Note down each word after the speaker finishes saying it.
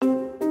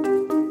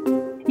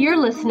You're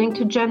listening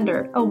to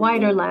Gender, a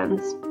Wider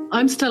Lens.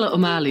 I'm Stella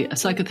O'Malley, a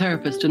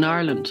psychotherapist in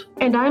Ireland.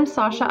 And I'm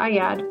Sasha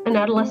Ayad, an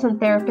adolescent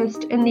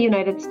therapist in the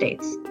United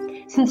States.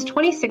 Since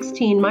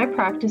 2016, my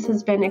practice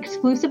has been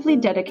exclusively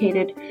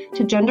dedicated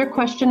to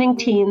gender-questioning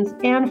teens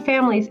and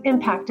families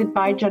impacted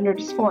by gender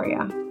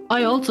dysphoria.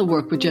 I also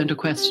work with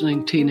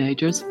gender-questioning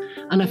teenagers,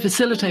 and I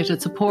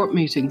facilitated support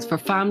meetings for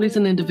families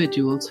and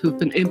individuals who've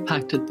been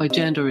impacted by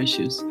gender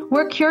issues.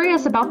 We're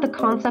curious about the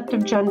concept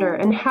of gender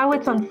and how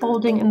it's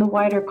unfolding in the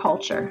wider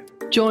culture.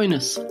 Join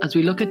us as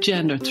we look at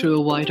gender through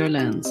a wider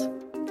lens.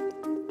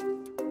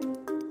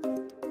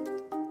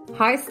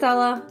 Hi,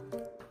 Stella.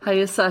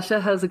 Hiya,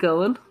 Sasha. How's it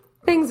going?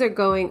 Things are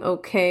going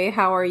okay.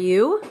 How are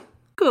you?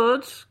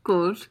 Good.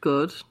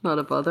 Not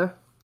a bother.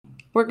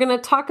 We're going to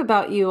talk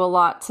about you a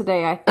lot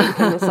today, I think,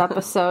 in this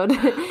episode,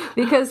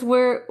 because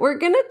we're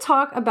going to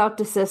talk about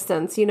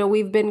desistance. You know,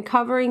 we've been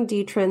covering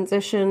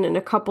detransition in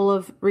a couple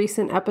of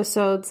recent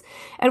episodes,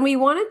 and we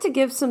wanted to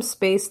give some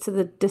space to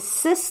the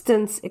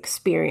desistance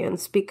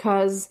experience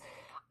because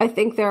I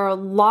think there are a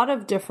lot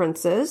of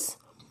differences.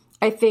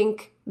 I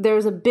think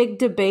there's a big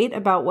debate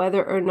about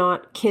whether or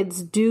not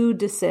kids do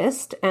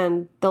desist,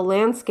 and the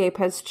landscape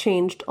has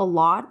changed a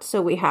lot.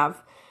 So we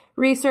have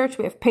research,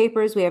 we have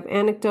papers, we have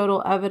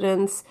anecdotal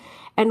evidence,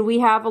 and we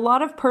have a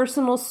lot of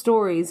personal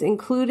stories,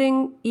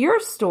 including your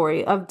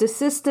story of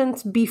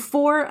desistance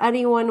before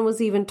anyone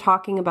was even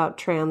talking about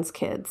trans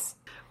kids.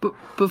 But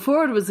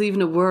before it was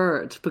even a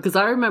word, because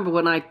I remember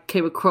when I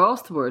came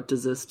across the word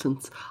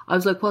desistance, I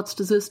was like, what's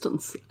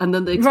desistance? And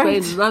then they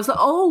explained it, and I was like,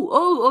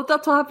 oh,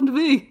 that's what happened to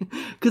me.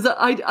 Because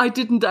I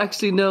didn't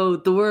actually know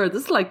the word.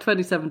 This is like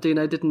 2017,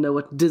 I didn't know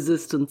what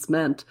desistance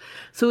meant.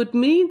 So it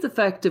means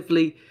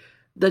effectively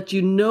that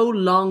you no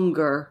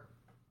longer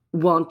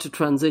want to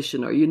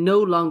transition, or you no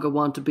longer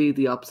want to be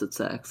the opposite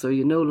sex, or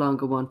you no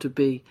longer want to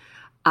be,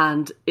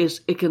 and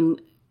it can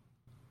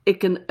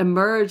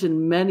emerge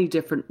in many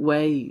different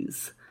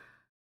ways.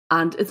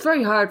 And it's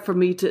very hard for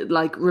me to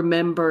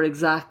remember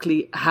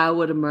exactly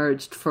how it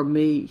emerged for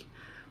me.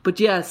 But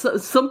yeah, so,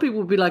 some people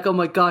would be like, oh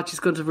my God, she's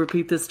going to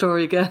repeat this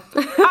story again.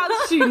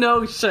 Has she?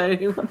 No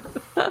shame.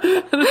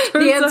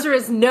 The answer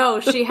is no,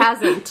 she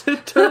hasn't.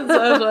 It turns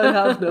out I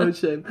have no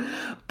shame.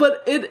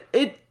 But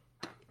it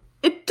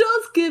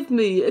does give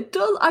me,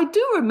 I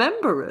do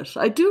remember it.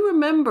 I do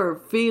remember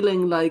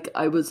feeling like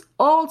I was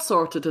all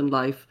sorted in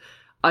life.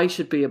 I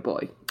should be a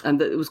boy.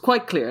 And it was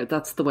quite clear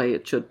that's the way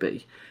it should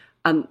be.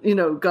 And, you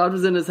know, God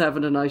was in his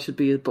heaven and I should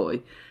be a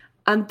boy.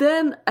 And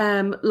then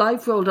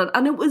life rolled on,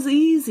 and it was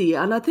easy.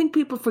 And I think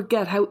people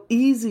forget how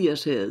easy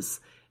it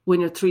is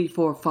when you're 3,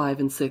 4, 5,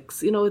 and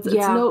 6. You know, it's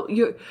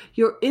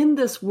you're in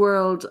this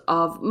world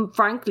of,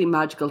 frankly,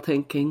 magical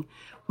thinking,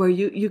 where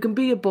you can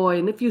be a boy,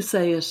 and if you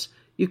say it,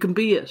 you can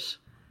be it,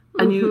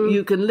 and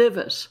you can live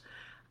it.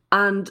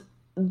 And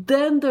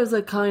then there's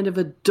a kind of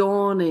a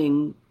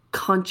dawning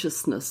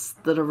consciousness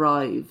that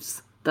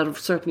arrives. That have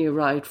certainly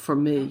arrived for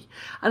me.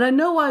 And I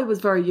know I was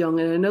very young,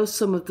 and I know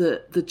some of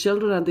the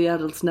children and the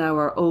adults now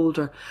are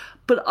older,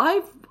 but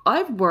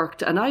I've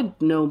worked and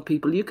I've known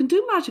people, you can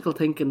do magical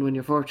thinking when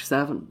you're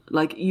 47.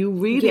 Like you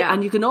really,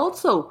 and you can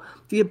also,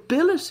 the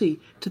ability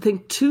to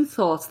think two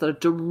thoughts that are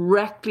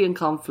directly in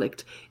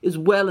conflict is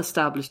well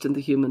established in the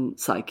human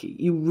psyche.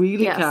 You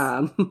really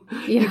can.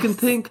 You can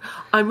think,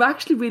 I'm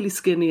actually really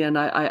skinny and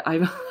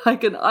I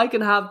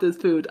can have this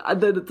food.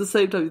 And then at the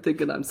same time you're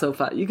thinking, I'm so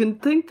fat. You can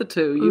think the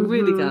two. You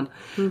really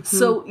can.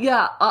 So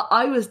yeah,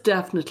 I was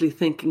definitely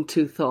thinking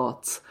two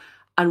thoughts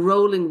and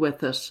rolling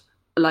with it.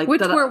 Like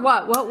Which were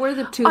what? What were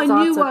the two thoughts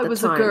I knew at I the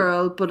was time? a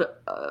girl,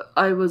 but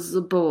I was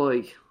a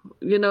boy.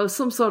 You know,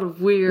 some sort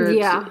of weird...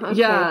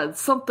 Yeah,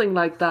 something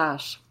like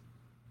that.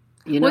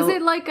 You know? Was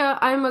it like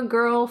I'm a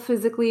girl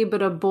physically,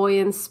 but a boy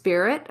in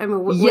spirit? I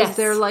mean, was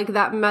there like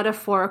that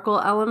metaphorical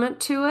element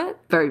to it?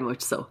 Very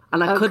much so.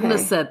 And I couldn't have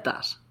said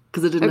that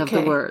because I didn't have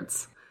the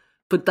words.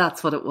 But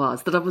that's what it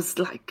was. That I was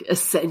like,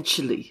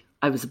 essentially,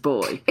 I was a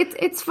boy.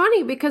 It's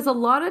funny because a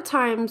lot of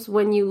times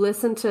when you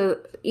listen to,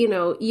 you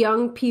know,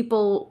 young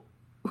people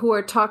who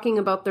are talking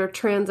about their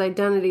trans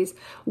identities,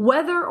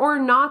 whether or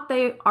not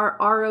they are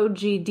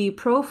ROGD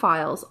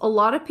profiles, a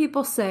lot of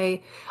people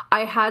say,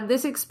 I had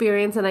this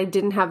experience and I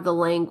didn't have the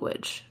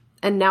language,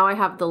 and now I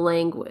have the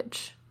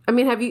language. I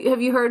mean, have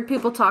you heard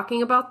people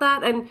talking about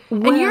that? And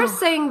you're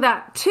saying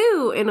that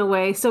too, in a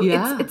way. So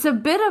it's a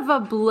bit of a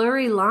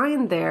blurry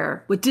line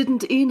there. But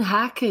didn't Ian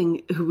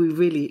Hacking, who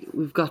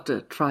we've got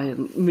to try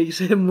and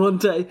meet him one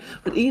day,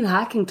 but Ian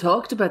Hacking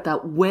talked about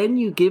that when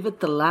you give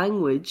it the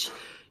language,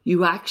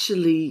 you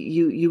actually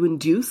you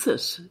induce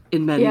it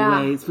in many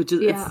ways, which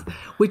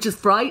is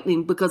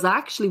frightening, because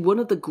actually one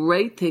of the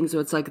great things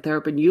about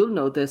psychotherapy, and you'll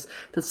know this,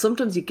 that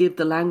sometimes you give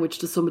the language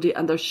to somebody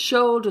and their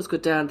shoulders go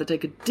down, they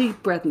take a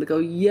deep breath and they go,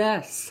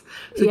 yes.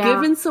 So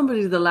giving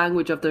somebody the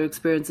language of their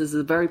experiences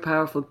is a very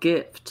powerful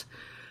gift.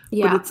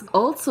 Yeah. But it's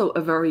also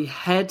a very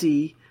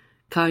heady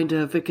kind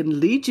of, it can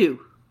lead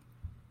you.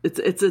 It's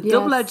a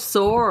double-edged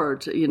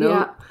sword, you know.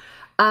 Yeah.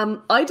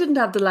 I didn't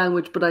have the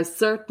language, but I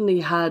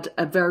certainly had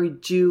a very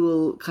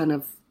dual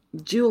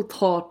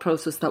thought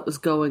process that was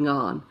going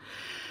on.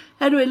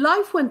 Anyway,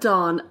 life went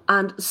on,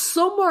 and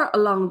somewhere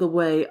along the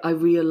way, I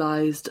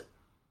realised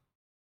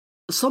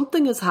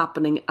something is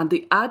happening, and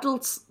the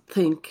adults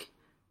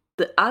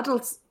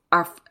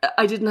are,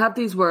 I didn't have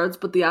these words,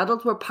 but the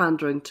adults were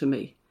pandering to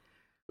me.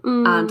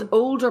 And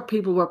older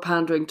people were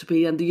pandering to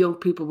me, and the young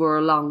people were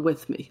along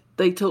with me.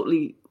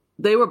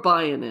 They were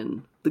buying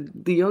in.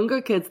 The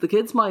younger kids, the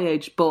kids my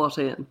age, bought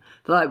in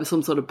that I was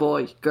some sort of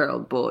boy.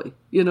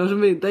 You know what I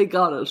mean? They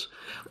got it.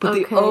 But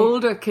the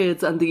older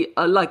kids and the,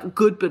 like a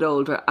good bit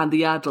older, and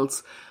the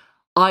adults,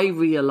 I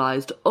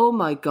realised, oh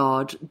my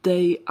God,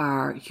 they're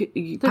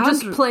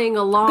just playing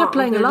along. They're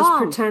playing along.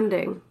 Just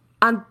pretending.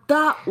 And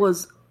that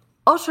was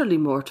utterly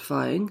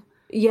mortifying.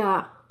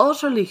 Yeah.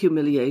 Utterly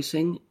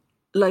humiliating.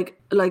 Like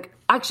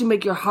actually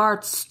make your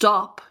heart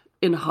stop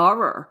in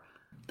horror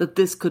that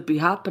this could be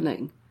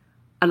happening.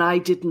 And I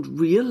didn't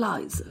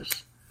realise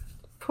it.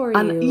 Poor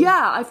and you.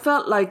 Yeah, I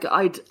felt like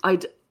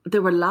they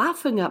were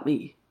laughing at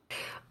me.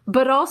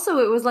 But also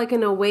it was like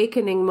an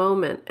awakening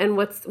moment. And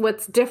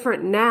what's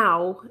different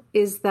now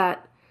is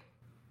that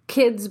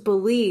kids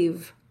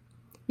believe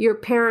your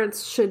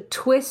parents should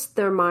twist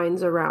their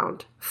minds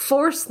around,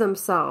 force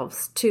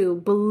themselves to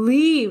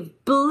believe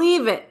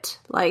it.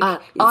 Like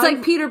it's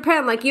like Peter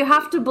Pan. Like you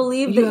have to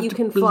believe that you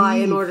can fly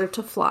in order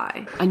to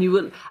fly. And you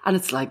will, and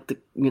it's like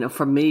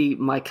for me,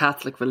 my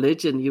Catholic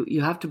religion,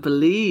 you have to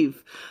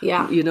believe.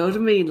 Yeah, you know what I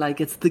mean. Like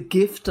it's the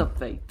gift of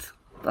faith.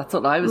 That's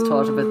what I was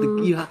taught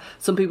about.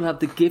 Some people have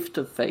the gift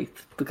of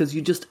faith because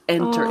you just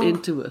enter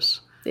into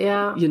it.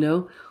 Yeah,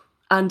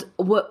 And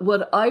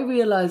what I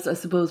realized, I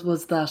suppose,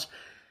 was that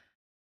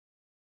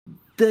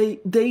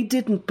they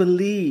didn't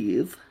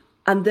believe,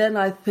 and then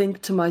I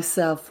think to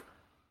myself,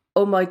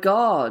 oh my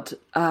God,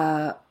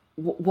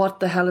 what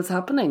the hell is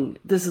happening?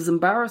 This is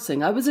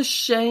embarrassing. I was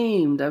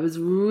ashamed. I was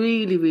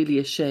really, really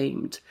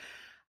ashamed.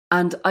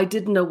 And I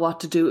didn't know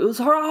what to do. It was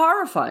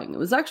horrifying. It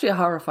was actually a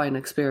horrifying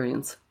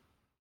experience.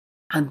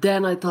 And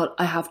then I thought,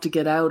 I have to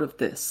get out of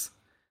this.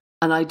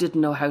 And I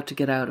didn't know how to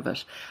get out of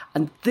it.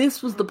 And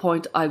this was the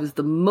point I was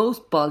the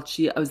most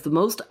balchy, I was the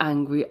most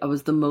angry, I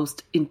was the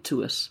most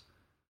into it.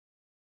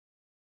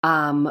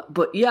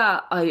 But yeah,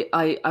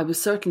 I was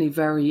certainly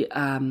very,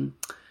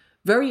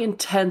 very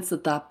intense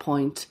at that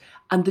point,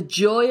 and the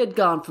joy had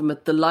gone from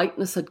it, the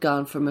lightness had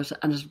gone from it,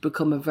 and it had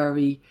become a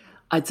very,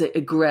 I'd say,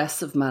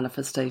 aggressive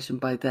manifestation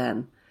by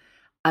then.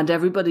 And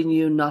everybody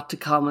knew not to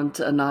comment,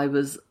 and I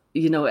was,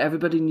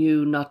 everybody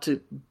knew not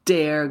to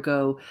dare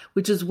go,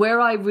 which is where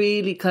I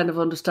really kind of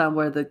understand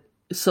where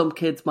some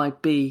kids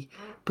might be,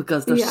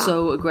 because they're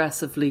so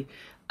aggressively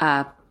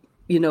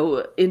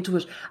into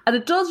it. And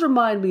it does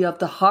remind me of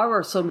the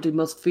horror somebody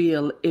must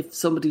feel if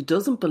somebody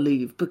doesn't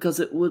believe,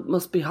 because it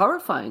must be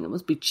horrifying. It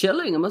must be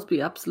chilling. It must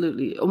be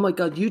absolutely, oh my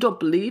God, you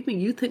don't believe me?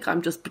 You think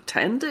I'm just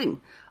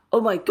pretending?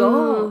 Oh my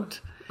God.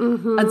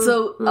 Mm-hmm, and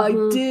so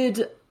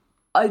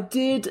I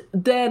did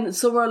then,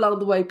 somewhere along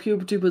the way,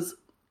 puberty was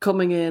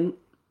coming in,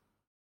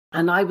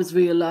 and I was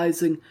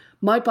realising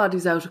my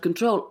body's out of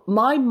control.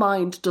 My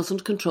mind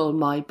doesn't control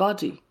my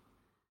body.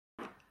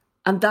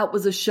 And that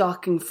was a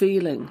shocking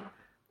feeling.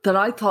 That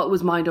I thought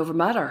was mind over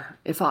matter.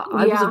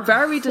 I was a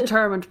very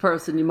determined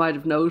person, you might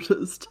have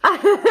noticed.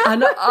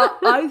 And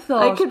I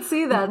thought... I could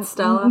see that,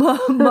 Stella.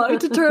 My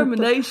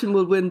determination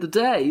will win the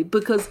day,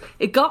 because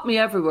it got me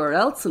everywhere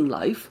else in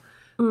life,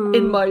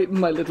 in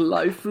my little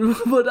life.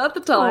 But at the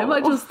time, I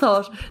just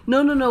thought,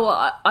 no,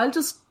 I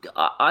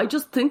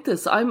just think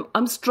this.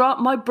 I'm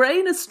strong. My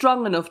brain is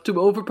strong enough to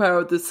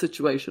overpower this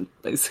situation,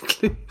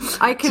 basically.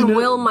 I can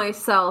will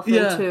myself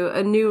into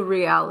a new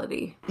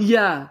reality.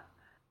 Yeah.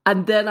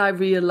 And then I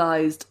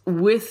realised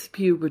with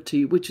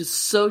puberty, which is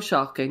so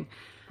shocking,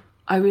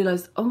 I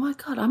realised, oh my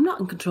God, I'm not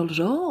in control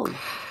at all.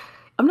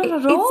 I'm not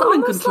at all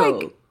in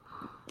control.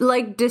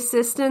 Like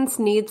desistance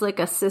needs like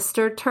a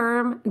sister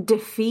term,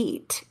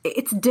 defeat.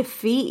 It's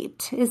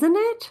defeat, isn't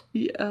it?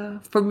 Yeah,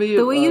 for me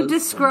the way you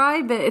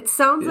describe it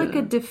sounds like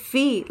a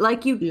defeat.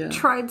 Like you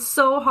tried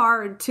so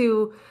hard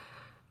to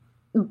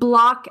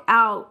block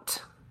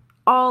out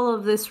all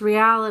of this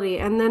reality,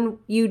 and then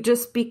you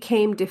just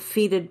became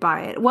defeated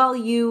by it. Well,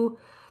 you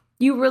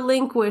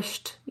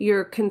relinquished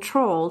your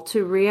control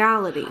to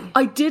reality.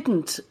 I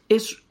didn't.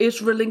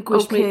 It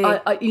relinquished me.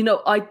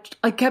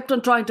 I kept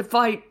on trying to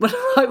fight, but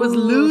I was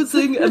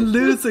losing and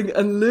losing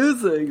and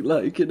losing.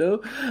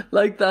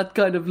 Like that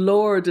kind of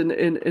Lord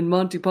in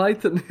Monty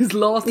Python who's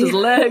lost his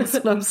legs,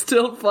 and I'm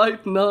still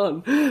fighting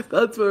on.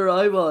 That's where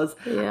I was.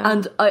 Yeah.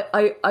 And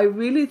I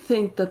really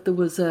think that there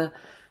was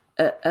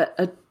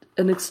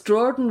an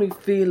extraordinary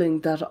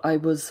feeling that I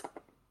was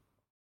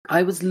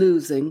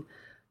losing.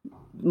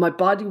 My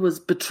body was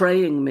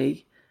betraying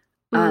me,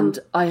 and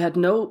I had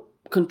no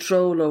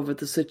control over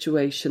the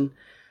situation.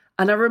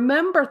 And I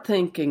remember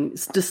thinking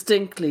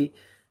distinctly,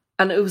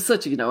 and it was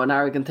such an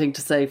arrogant thing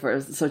to say for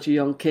such a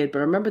young kid, but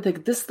I remember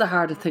thinking, this is the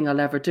hardest thing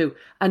I'll ever do.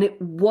 And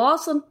it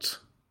wasn't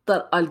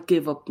that I'll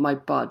give up my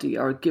body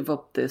or give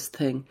up this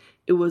thing.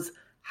 It was,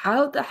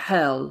 how the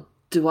hell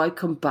do I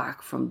come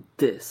back from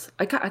this?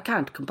 I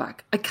can't come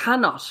back. I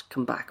cannot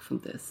come back from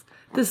this.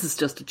 This is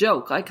just a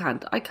joke. I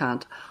can't.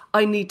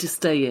 I need to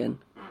stay in.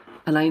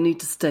 And I need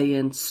to stay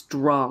in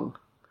strong.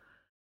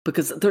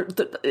 Because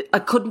I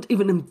couldn't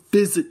even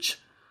envisage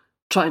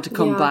trying to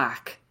come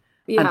back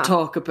and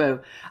talk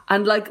about.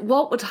 And like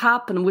what would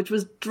happen, which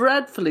was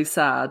dreadfully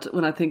sad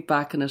when I think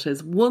back on it,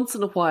 is once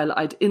in a while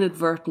I'd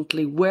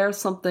inadvertently wear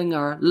something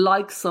or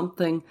like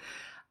something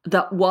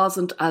that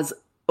wasn't as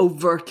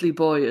overtly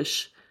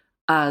boyish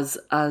as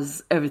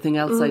everything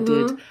else I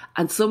did.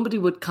 And somebody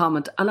would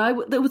comment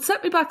and they would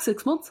set me back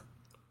 6 months.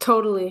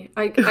 Totally.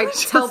 I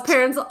tell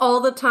parents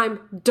all the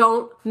time,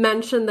 don't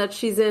mention that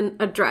she's in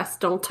a dress.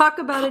 Don't talk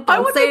about it.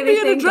 Don't say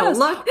anything. Don't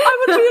look.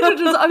 I would be in a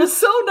dress. I was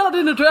so not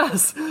in a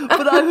dress.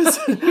 But I was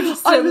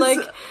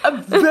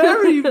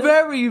very,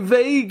 very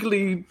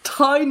vaguely,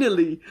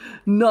 tinily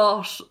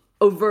not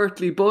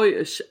overtly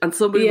boyish. And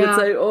somebody would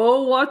say,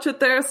 oh, watch it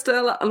there,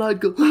 Stella. And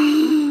I'd go,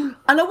 and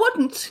I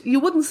wouldn't.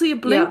 You wouldn't see a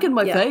blink in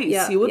my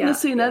face. You wouldn't have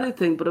seen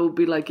anything. But it would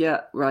be like,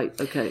 yeah, right,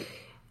 okay.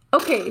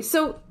 Okay,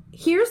 so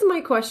here's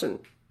my question.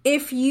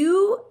 If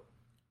you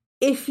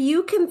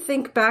can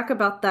think back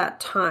about that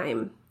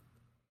time,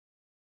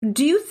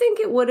 do you think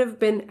it would have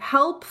been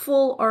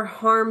helpful or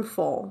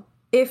harmful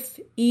if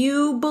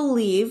you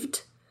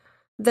believed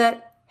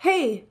that,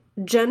 hey,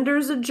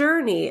 gender's a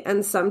journey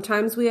and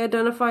sometimes we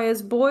identify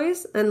as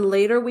boys and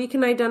later we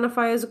can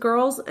identify as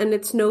girls and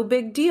it's no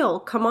big deal.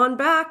 Come on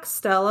back,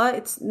 Stella.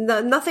 It's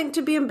nothing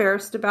to be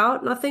embarrassed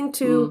about, nothing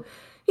to...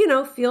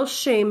 feel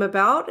shame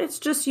about. It's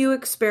just you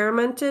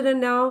experimented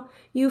and now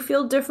you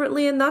feel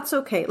differently and that's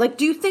okay. Like,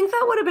 do you think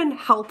that would have been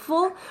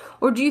helpful?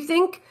 Or do you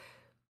think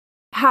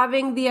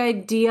having the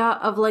idea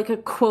of like a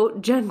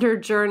quote gender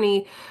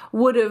journey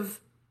would have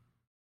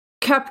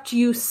kept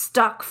you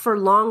stuck for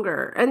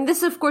longer? And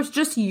this, of course,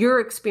 just your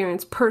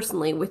experience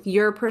personally with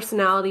your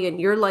personality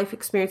and your life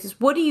experiences.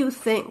 What do you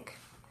think?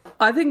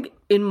 I think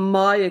in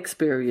my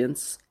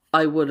experience,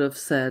 I would have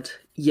said,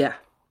 yeah,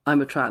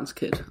 I'm a trans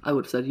kid. I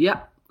would have said,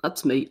 yeah,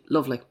 that's me.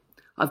 Lovely.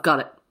 I've got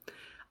it.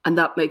 And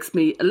that makes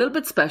me a little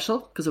bit special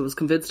because I was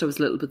convinced I was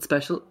a little bit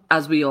special,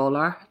 as we all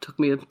are. It took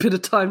me a bit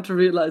of time to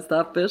realise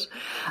that bit.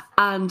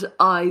 And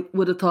I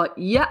would have thought,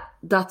 yeah,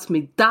 that's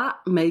me. That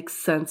makes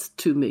sense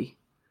to me.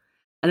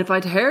 And if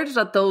I'd heard it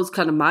at those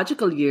kind of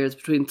magical years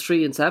between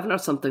 3 and 7 or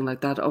something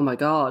like that, oh my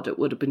God, it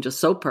would have been just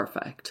so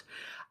perfect.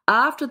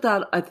 After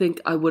that, I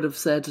think I would have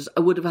said it, I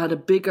would have had a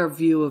bigger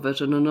view of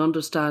it and an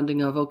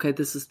understanding of, okay,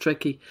 this is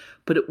tricky,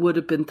 but it would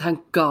have been,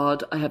 thank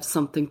God, I have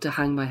something to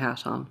hang my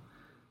hat on.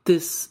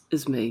 This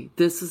is me.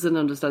 This is an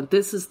understanding.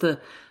 This is the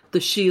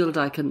shield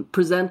I can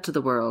present to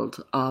the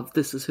world of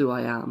this is who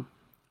I am.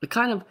 A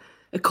kind of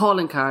a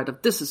calling card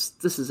of this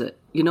is it,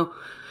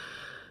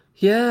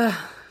 Yeah.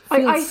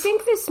 I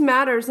think this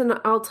matters, and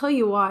I'll tell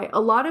you why.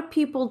 A lot of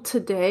people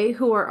today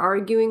who are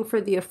arguing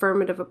for the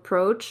affirmative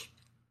approach,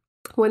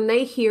 when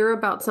they hear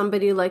about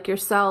somebody like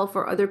yourself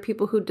or other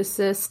people who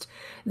desist,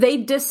 they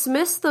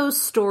dismiss those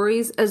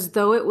stories as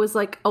though it was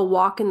like a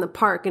walk in the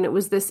park and it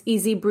was this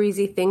easy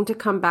breezy thing to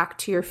come back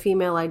to your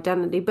female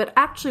identity. But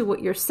actually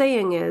what you're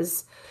saying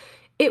is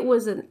it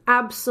was an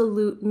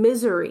absolute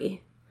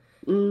misery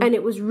and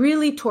it was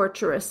really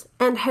torturous.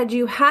 And had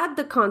you had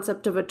the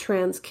concept of a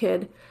trans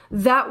kid,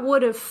 that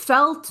would have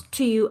felt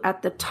to you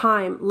at the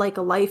time like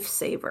a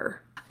lifesaver.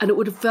 And it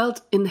would have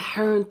felt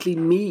inherently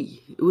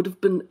me. It would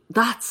have been,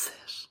 that's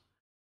it.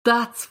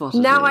 That's what it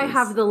is. Now I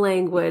have the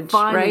language,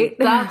 right?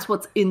 That's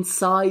what's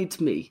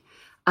inside me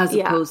as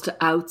opposed to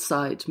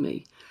outside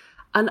me.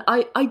 And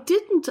I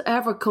didn't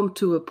ever come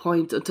to a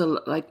point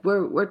until, like,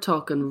 we're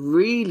talking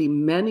really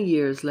many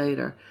years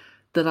later,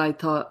 that I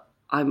thought,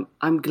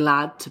 I'm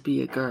glad to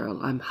be a girl.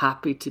 I'm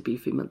happy to be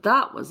female.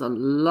 That was a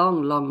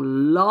long, long,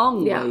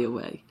 long way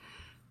away.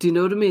 Do you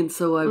know what I mean?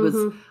 So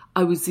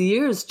I was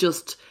years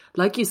just...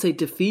 like you say,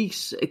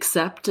 defeat,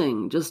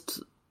 accepting, just,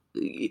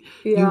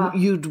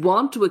 you'd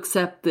want to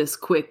accept this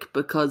quick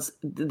because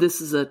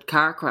this is a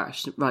car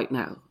crash right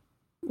now,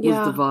 was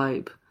the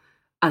vibe.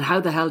 And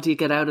how the hell do you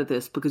get out of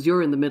this? Because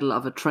you're in the middle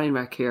of a train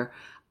wreck here.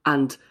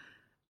 And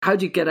how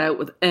do you get out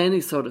with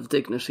any sort of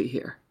dignity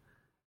here?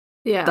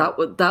 Yeah.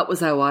 That was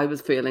how I was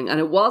feeling. And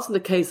it wasn't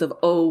a case of,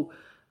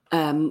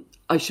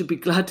 I should be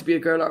glad to be a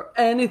girl or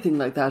anything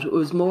like that. It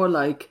was more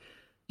like,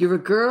 you're a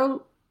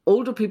girl,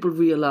 older people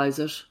realise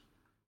it,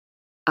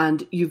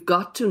 and you've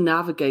got to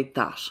navigate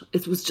that.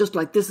 It was just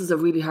like, this is a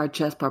really hard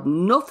chess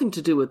problem. Nothing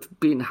to do with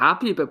being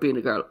happy about being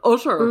a girl.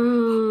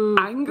 Utter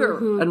anger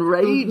and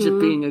rage at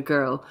being a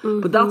girl.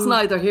 But that's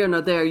neither here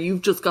nor there.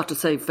 You've just got to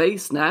save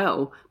face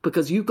now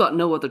because you've got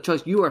no other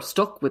choice. You are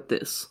stuck with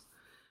this.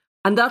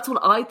 And that's what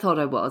I thought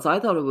I was.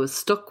 I thought I was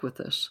stuck with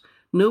it.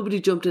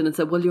 Nobody jumped in and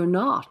said, well, you're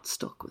not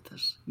stuck with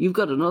it. You've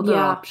got another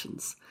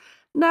options.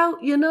 Now,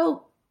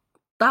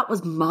 that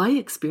was my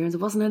experience. It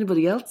wasn't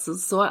anybody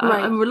else's. So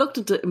I'm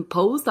reluctant to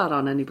impose that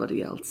on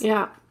anybody else.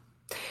 Yeah.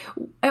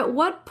 At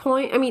what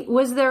point,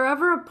 was there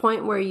ever a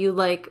point where you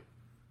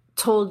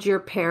told your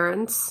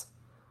parents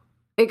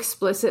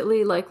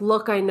explicitly,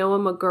 look, I know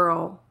I'm a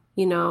girl,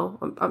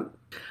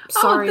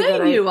 sorry they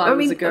that knew I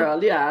was a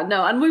girl. Yeah,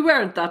 no, and we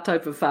weren't that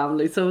type of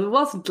family, so it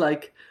wasn't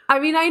like. I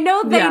mean, I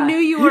know they knew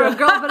you were a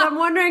girl, but I'm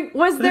wondering,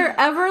 was there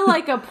ever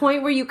like a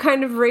point where you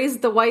kind of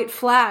raised the white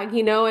flag,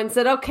 you know, and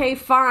said, okay,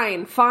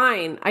 fine,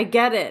 I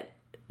get it.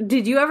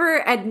 Did you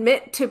ever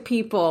admit to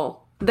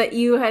people that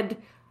you had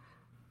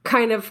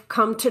kind of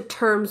come to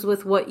terms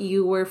with what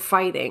you were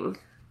fighting?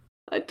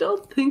 I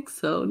don't think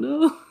so,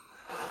 no.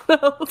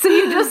 So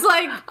you just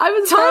like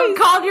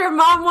called your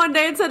mom one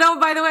day and said, oh,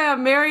 by the way,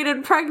 I'm married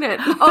and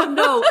pregnant.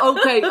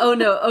 Okay,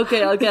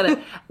 I'll get it.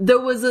 There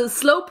was a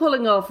slow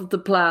pulling off of the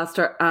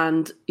plaster,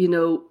 and, you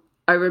know,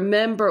 I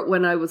remember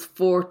when I was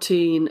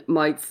 14,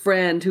 my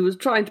friend, who was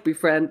trying to be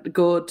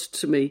good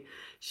to me,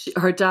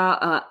 her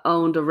dad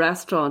owned a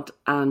restaurant,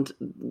 and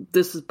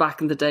this was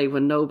back in the day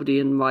when nobody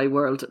in my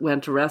world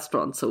went to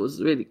restaurants, so it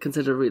was really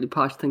considered a really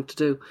posh thing to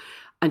do.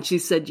 And she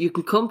said, you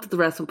can come to the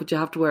restaurant, but you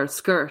have to wear a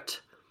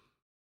skirt.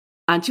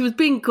 And she was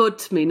being good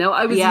to me. Now,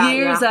 I was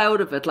years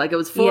out of it. Like, I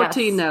was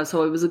 14 now,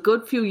 so I was a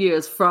good few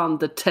years from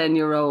the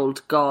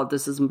 10-year-old, God,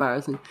 this is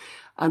embarrassing.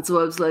 And so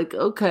I was like,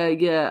 okay,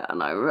 yeah.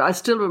 And I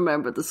still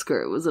remember the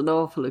skirt. It was an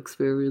awful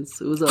experience.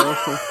 It was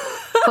awful.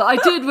 But I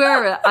did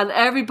wear it, and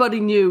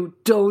everybody knew,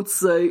 don't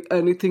say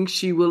anything,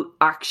 she will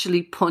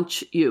actually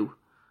punch you.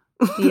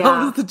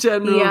 That was the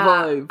general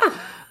vibe.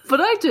 But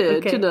I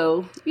did, you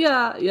know.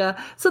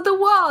 Yeah. So there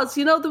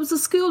was a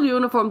school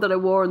uniform that I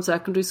wore in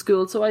secondary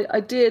school. So I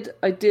did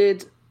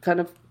kind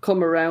of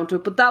come around to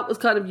it. But that was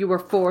kind of, you were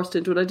forced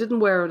into it. I didn't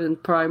wear it in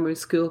primary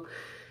school.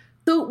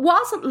 So it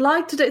wasn't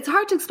like today. It's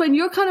hard to explain.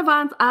 You're kind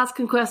of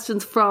asking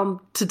questions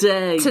from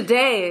today.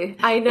 Today,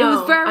 I know. It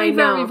was very,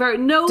 very,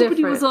 nobody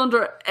different. was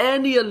under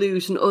any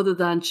illusion other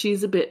than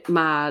she's a bit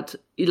mad,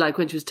 like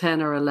when she was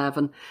 10 or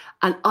 11.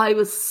 And I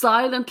was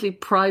silently,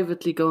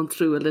 privately going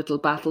through a little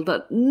battle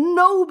that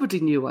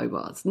nobody knew I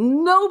was.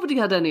 Nobody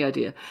had any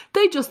idea.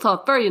 They just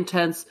thought, very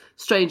intense,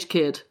 strange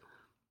kid.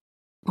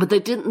 But they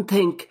didn't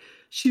think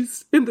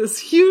she's in this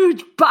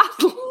huge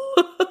battle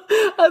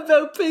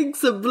about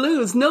pinks and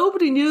blues.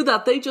 Nobody knew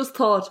that. They just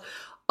thought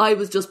I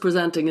was just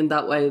presenting in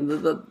that way, and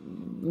the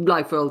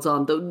life rolls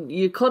on.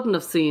 You couldn't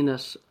have seen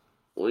it.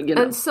 You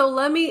know. And so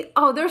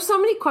there's so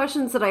many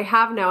questions that I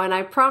have now, and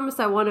I promise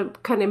I want to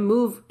kind of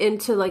move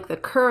into like the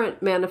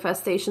current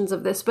manifestations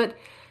of this, but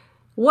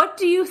what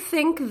do you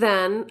think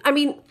then? I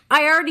mean,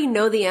 I already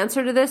know the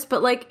answer to this,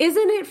 but like,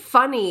 isn't it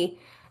funny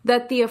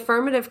that the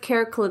affirmative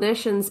care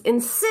clinicians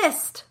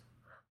insist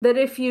that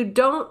if you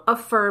don't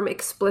affirm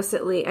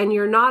explicitly and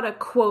you're not a,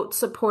 quote,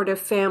 supportive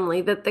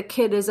family, that the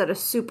kid is at a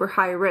super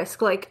high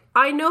risk? Like,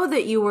 I know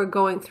that you were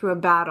going through a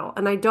battle,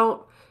 and I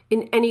don't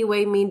in any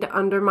way mean to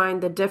undermine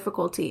the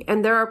difficulty.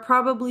 And there are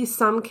probably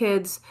some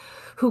kids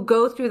who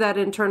go through that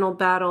internal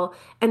battle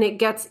and it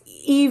gets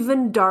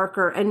even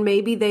darker and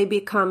maybe they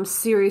become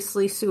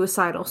seriously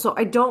suicidal. So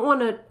I don't want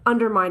to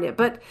undermine it,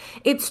 but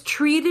it's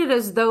treated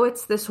as though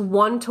it's this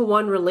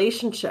one-to-one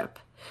relationship.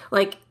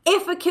 Like,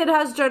 if a kid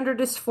has gender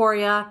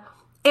dysphoria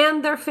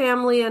and their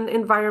family and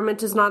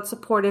environment is not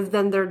supportive,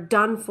 then they're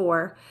done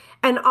for.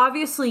 And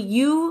obviously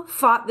you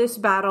fought this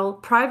battle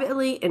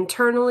privately,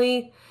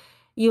 internally.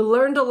 You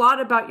learned a lot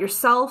about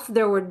yourself.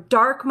 There were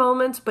dark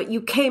moments, but you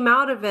came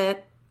out of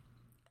it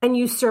and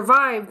you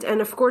survived.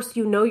 And of course,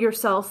 you know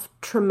yourself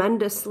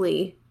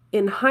tremendously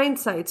in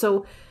hindsight.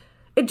 So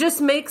it just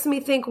makes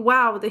me think,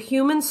 wow, the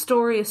human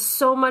story is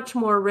so much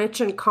more rich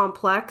and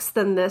complex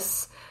than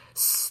this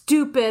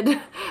stupid,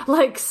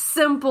 like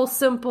simple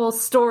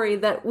story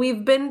that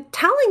we've been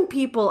telling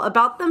people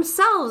about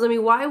themselves. I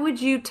mean, why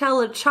would you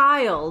tell a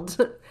child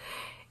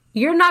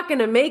you're not going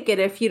to make it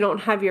if you don't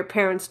have your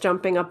parents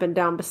jumping up and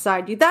down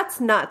beside you?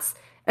 That's nuts.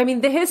 I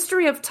mean, the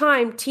history of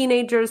time,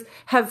 teenagers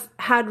have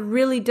had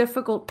really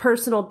difficult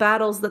personal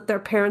battles that their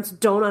parents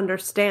don't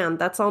understand.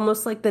 That's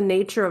almost like the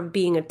nature of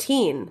being a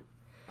teen.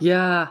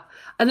 Yeah.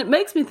 And it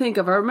makes me think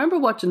of, I remember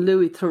watching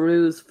Louis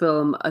Theroux's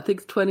film, I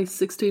think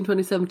 2016,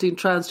 2017,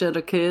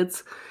 Transgender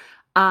Kids.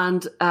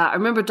 And I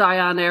remember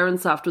Diane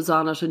Ehrensaft was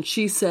on it, and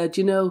she said,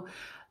 you know,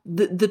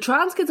 the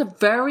trans kids are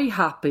very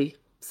happy,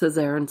 says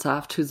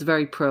Ehrensaft, who's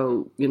very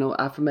pro,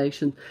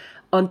 affirmation,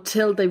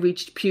 until they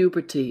reached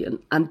puberty,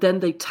 and then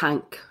they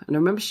tank. And I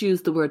remember she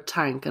used the word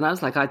tank, and I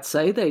was like, I'd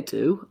say they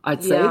do,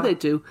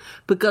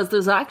 because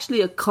there's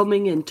actually a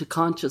coming into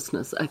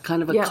consciousness, a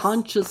kind of a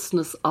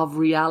consciousness of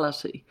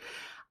reality.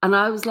 And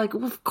I was like,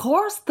 well, of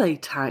course they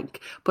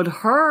tank, but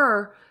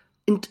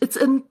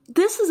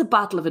this is a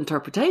battle of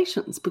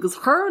interpretations, because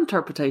her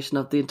interpretation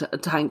of the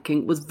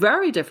tanking was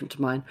very different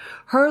to mine.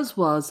 Hers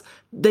was,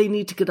 they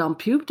need to get on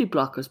puberty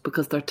blockers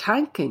because they're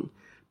tanking,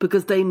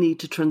 because they need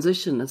to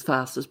transition as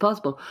fast as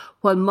possible.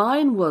 While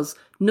mine was,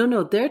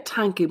 no, they're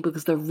tanking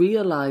because they're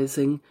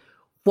realizing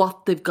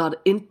what they've got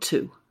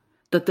into,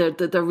 that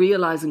they're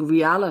realizing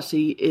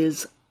reality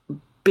is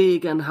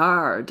big and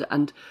hard,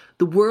 and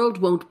the world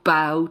won't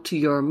bow to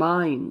your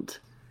mind.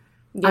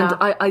 Yeah. And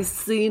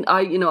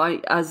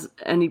I as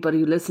anybody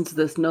who listens to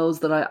this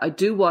knows that I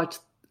do watch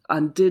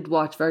and did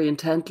watch very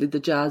intently the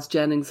Jazz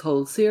Jennings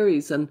whole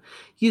series, and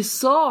you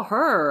saw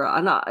her,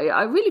 and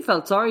I really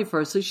felt sorry for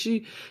her. So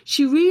she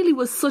really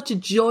was such a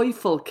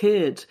joyful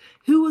kid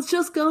who was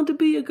just going to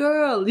be a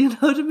girl, you know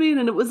what I mean?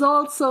 And it was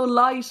all so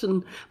light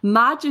and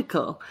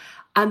magical.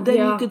 And then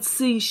you could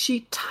see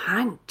she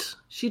tanked.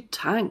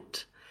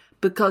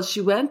 Because she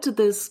went to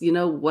this,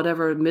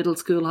 whatever, middle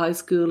school, high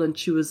school, and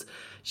she was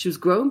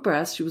growing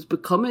breasts, she was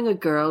becoming a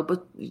girl,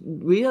 but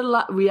real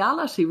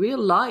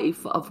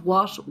life of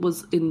what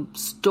was in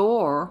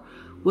store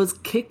was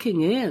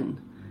kicking in.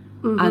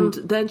 Mm-hmm. And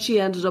then she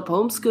ended up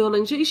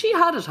homeschooling. She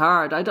had it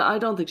hard. I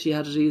don't think she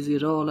had it easy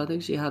at all. I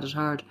think she had it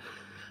hard.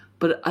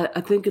 But I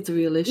think it's a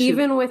real issue.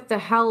 Even with the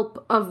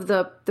help of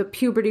the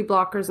puberty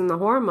blockers and the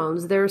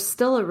hormones, there's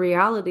still a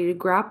reality to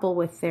grapple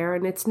with there,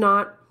 and it's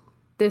not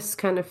this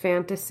kind of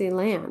fantasy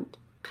land.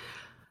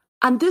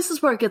 And this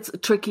is where it gets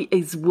tricky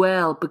as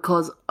well,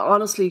 because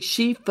honestly,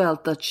 she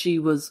felt that she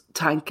was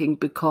tanking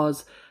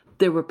because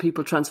there were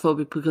people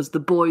transphobic, because the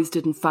boys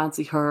didn't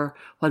fancy her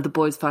while the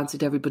boys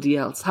fancied everybody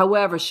else.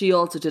 However, she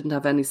also didn't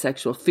have any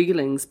sexual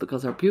feelings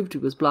because her puberty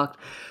was blocked.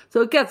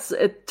 So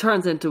it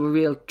turns into a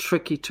real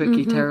tricky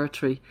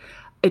territory.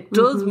 It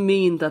does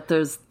mean that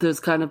there's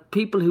kind of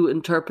people who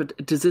interpret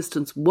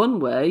desistance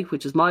one way,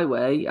 which is my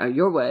way or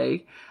your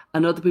way,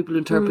 and other people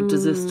interpret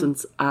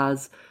desistance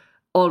as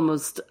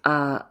almost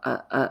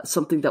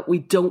something that we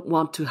don't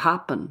want to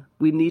happen.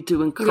 We need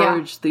to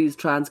encourage these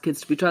trans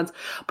kids to be trans.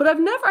 But I've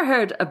never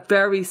heard a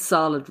very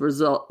solid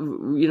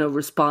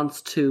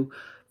response to,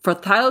 for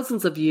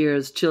thousands of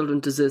years, children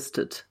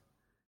desisted.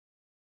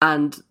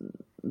 And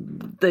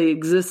they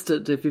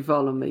existed, if you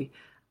follow me.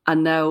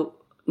 And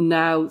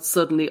now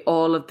suddenly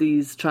all of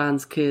these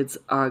trans kids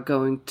are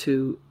going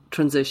to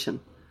transition.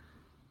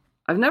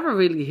 I've never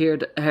really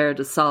heard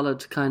a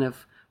solid kind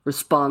of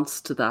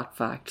response to that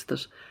fact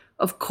that,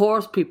 of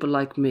course, people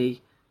like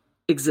me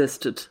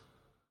existed.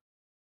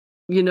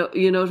 You know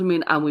what I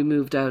mean? And we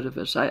moved out of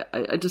it. I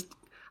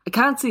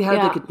can't see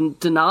how they could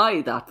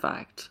deny that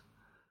fact.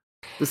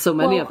 There's so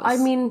many of us. I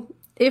mean,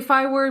 if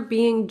I were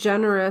being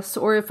generous,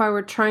 or if I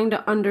were trying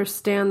to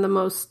understand the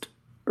most,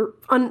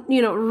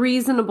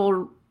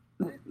 reasonable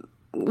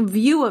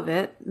view of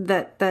it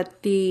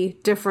that the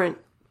different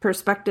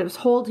perspectives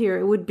hold here,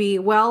 it would be,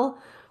 well,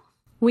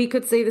 we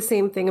could say the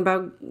same thing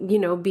about,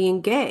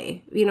 being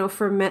gay.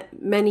 For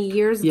many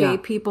years, gay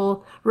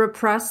people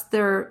repressed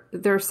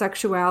their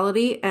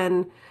sexuality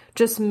and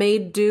just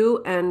made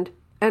do and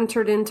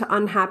entered into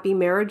unhappy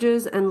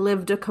marriages and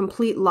lived a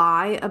complete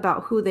lie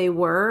about who they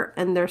were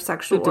and their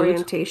sexual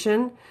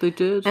orientation. They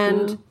did.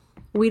 And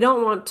we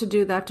don't want to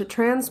do that to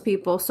trans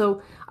people.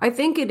 So I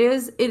think it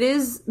is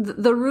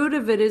the root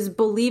of it is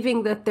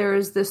believing that there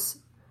is this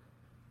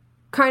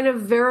kind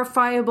of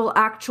verifiable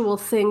actual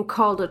thing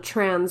called a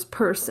trans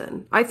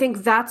person. I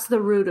think that's the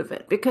root of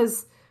it,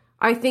 because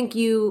I think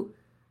you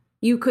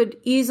could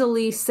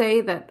easily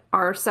say that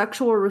our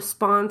sexual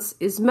response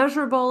is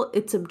measurable,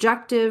 it's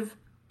objective,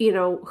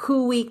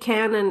 who we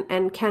can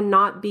and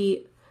cannot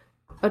be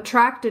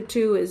attracted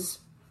to is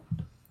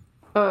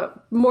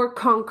more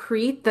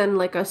concrete than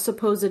like a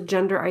supposed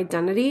gender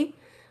identity.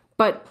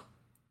 But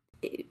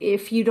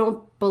if you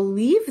don't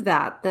believe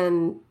that,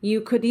 then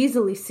you could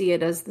easily see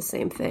it as the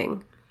same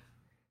thing.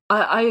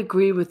 I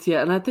agree with you.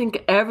 And I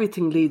think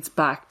everything leads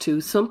back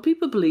to, some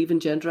people believe in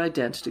gender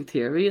identity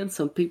theory and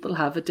some people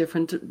have a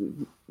different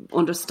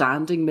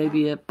understanding,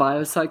 maybe a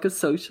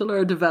biopsychosocial or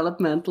a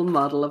developmental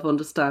model of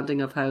understanding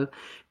of how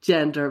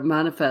gender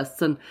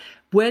manifests. And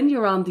when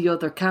you're on the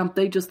other camp,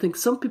 they just think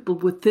some people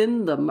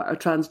within them are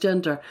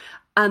transgender.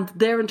 And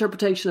their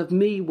interpretation of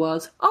me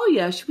was, oh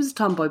yeah, she was a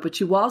tomboy, but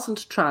she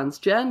wasn't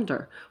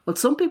transgender. Well,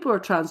 some people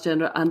are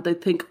transgender and they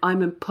think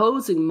I'm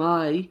imposing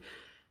my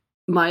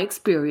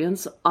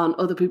experience on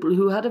other people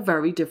who had a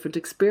very different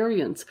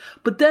experience.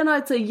 But then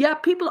I'd say, yeah,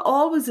 people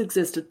always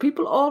existed.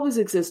 People always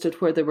existed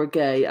where they were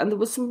gay. And there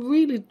was some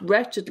really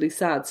wretchedly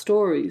sad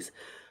stories.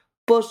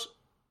 But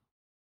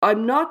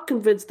I'm not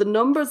convinced the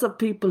numbers of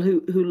people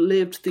who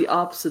lived the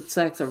opposite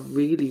sex are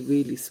really,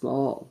 really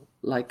small,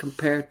 like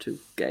compared to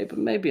gay. But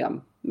maybe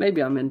I'm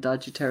in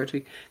dodgy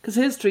territory, because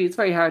history, it's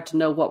very hard to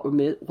know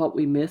what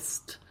we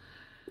missed.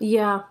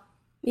 Yeah.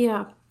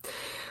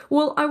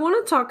 Well, I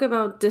want to talk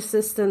about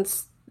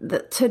desistance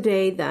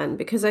today then,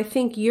 because I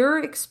think your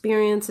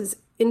experience is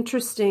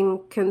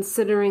interesting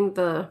considering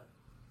the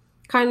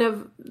kind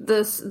of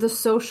the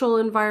social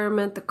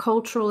environment, the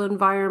cultural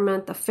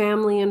environment, the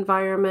family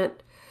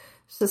environment,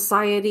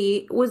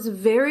 society was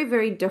very,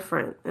 very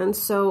different. And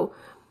so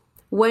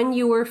when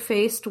you were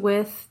faced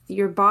with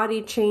your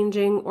body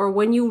changing, or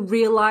when you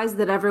realized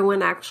that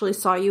everyone actually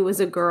saw you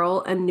as a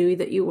girl and knew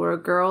that you were a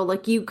girl,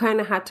 like you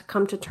kind of had to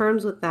come to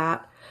terms with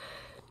that.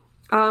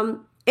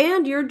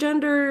 And your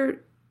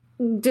gender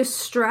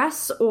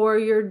distress or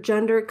your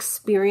gender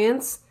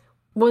experience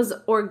was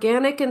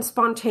organic and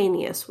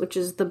spontaneous, which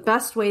is the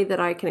best way that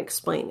I can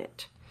explain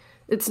it.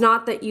 It's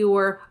not that you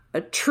were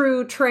a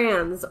true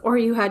trans or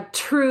you had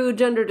true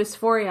gender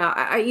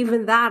dysphoria.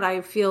 Even that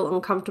I feel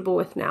uncomfortable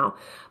with now.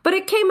 But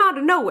it came out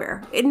of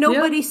nowhere.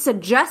 Nobody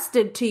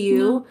suggested to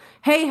you,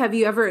 hey, have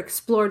you ever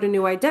explored a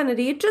new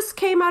identity? It just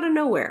came out of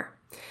nowhere.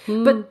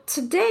 But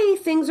today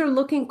things are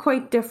looking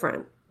quite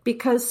different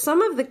because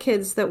some of the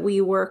kids that we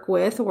work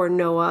with or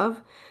know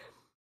of,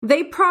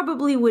 they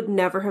probably would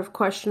never have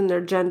questioned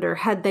their gender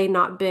had they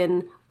not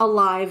been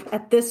alive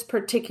at this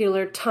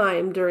particular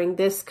time during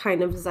this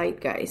kind of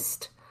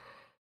zeitgeist.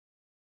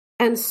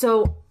 And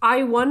so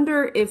I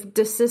wonder if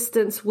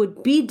Desistance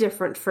would be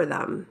different for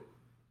them.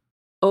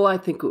 Oh, I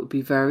think it would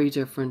be very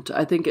different.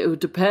 I think it would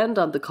depend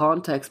on the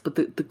context, but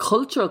the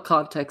cultural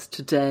context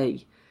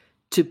today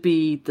to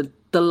be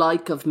the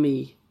like of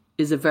me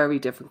is a very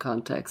different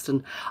context.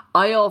 And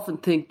I often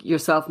think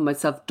yourself and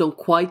myself don't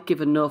quite give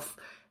enough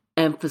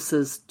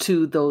emphasis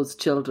to those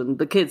children,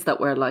 the kids that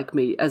were like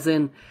me, as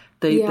in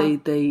they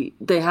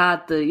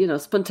had the,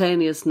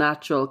 spontaneous,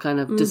 natural kind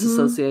of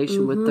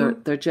disassociation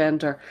with their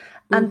gender.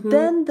 And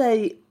then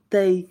they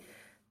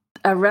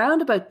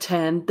around about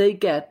 10, they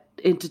get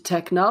into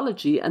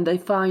technology and they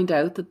find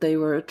out that they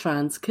were a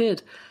trans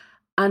kid.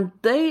 And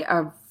they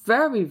are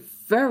very,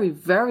 very,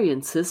 very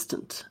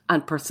insistent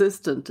and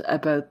persistent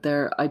about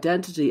their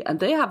identity. And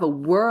they have a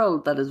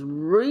world that is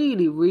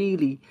really,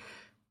 really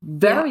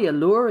very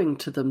alluring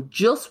to them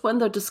just when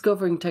they're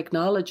discovering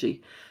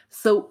technology.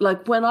 So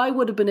like when I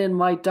would have been in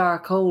my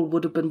dark hole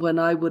would have been when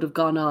I would have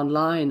gone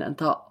online and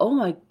thought, oh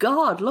my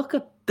God, look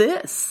at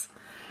this.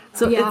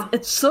 So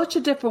it's such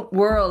a different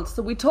world.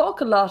 So we talk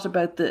a lot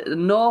about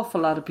an awful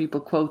lot of people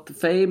quote the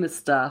famous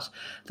stat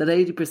that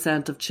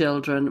 80% of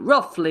children,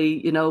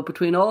 roughly,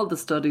 between all the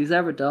studies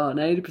ever done,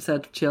 80%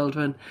 of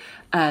children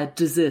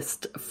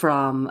desist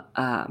from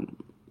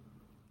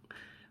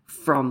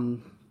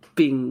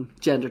being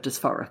gender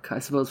dysphoric, I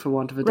suppose, for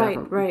want of a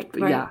better. Right.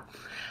 Yeah.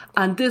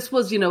 And this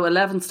was,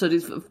 11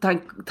 studies.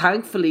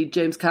 Thankfully,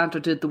 James Cantor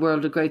did the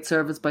world a great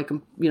service by,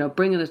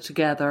 bringing it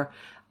together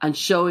and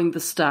showing the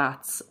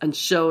stats and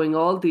showing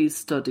all these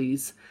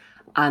studies,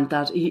 and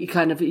that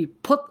he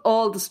put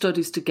all the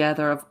studies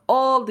together of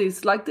all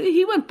these,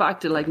 he went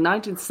back to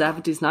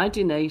 1970s,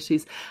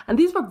 1980s, and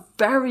these were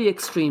very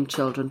extreme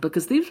children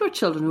because these were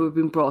children who had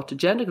been brought to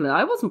gender clinic.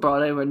 I wasn't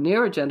brought anywhere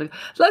near a gender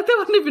clinic. They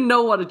wouldn't even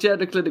know what a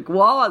gender clinic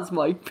was,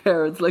 my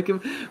parents.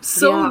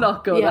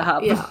 Not going to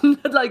happen.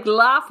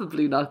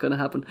 Laughably not going to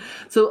happen.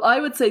 So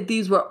I would say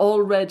these were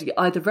already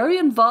either very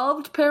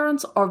involved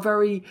parents or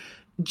very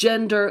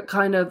gender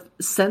kind of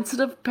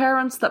sensitive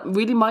parents that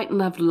really mightn't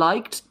have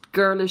liked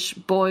girlish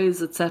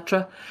boys,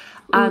 etc.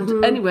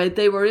 And anyway,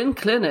 they were in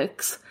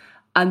clinics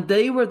and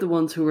they were the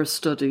ones who were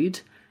studied,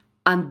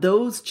 and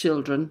those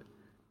children,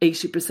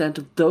 80%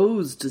 of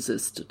those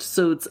desisted.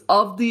 So it's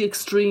of the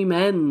extreme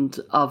end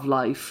of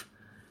life.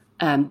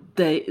 And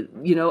they,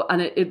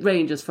 and it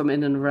ranges from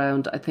in and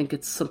around, I think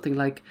it's something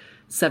like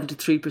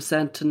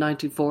 73% to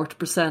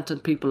 94%,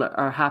 and people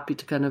are happy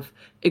to kind of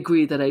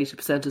agree that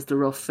 80% is the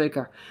rough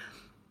figure.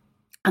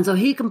 And so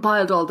he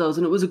compiled all those,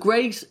 and it was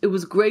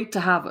great to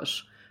have it,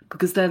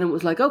 because then it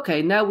was like,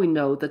 okay, now we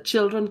know that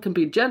children can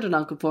be gender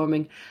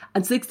nonconforming,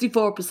 and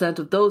 64%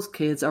 of those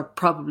kids are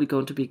probably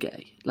going to be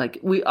gay.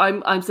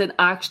 I'm saying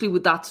actually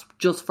that's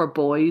just for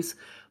boys,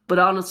 but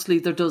honestly,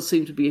 there does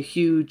seem to be a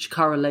huge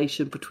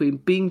correlation between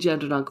being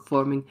gender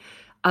nonconforming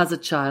as a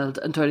child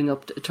and turning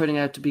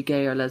out to be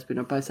gay or lesbian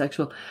or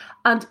bisexual.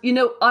 And,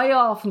 I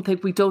often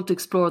think we don't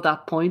explore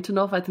that point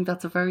enough. I think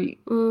that's a very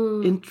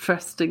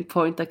interesting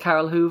point that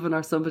Carol Hooven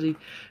or somebody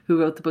who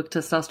wrote the book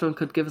Testosterone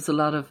could give us a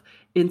lot of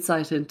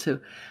insight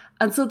into.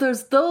 And so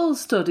there's those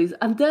studies.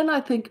 And then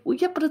I think,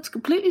 but it's a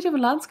completely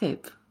different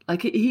landscape.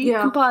 He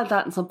compiled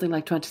that in something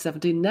like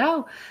 2017.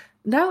 Now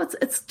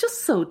it's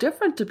just so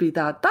different to be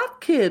that. That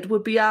kid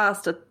would be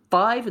asked at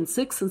 5 and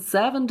 6 and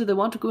 7, do they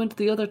want to go into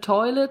the other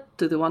toilet?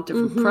 Do they want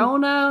different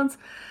pronouns?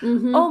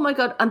 Oh my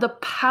God. And the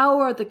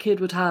power the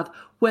kid would have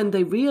when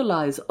they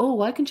realise,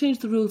 oh, I can change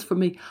the rules for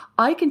me.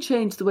 I can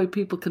change the way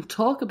people can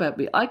talk about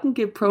me. I can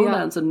give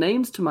pronouns and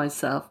names to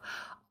myself.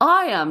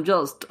 I'm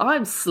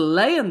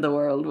slaying the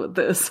world with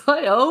this.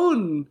 I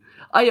own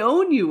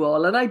you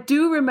all. And I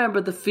do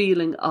remember the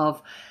feeling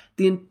of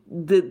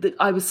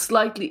I was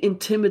slightly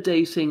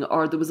intimidating,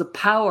 or there was a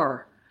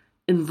power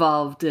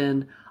involved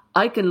in,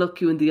 I can look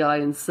you in the eye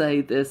and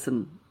say this,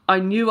 and I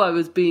knew I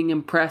was being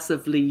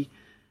impressively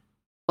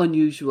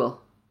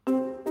unusual.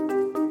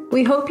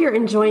 We hope you're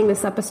enjoying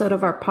this episode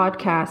of our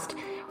podcast.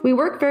 We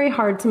work very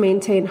hard to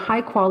maintain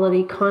high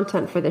quality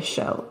content for this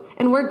show,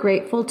 and we're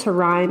grateful to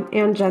Rhyme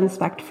and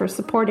GenSpect for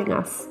supporting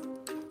us.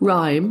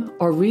 Rhyme,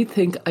 or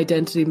Rethink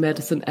Identity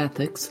Medicine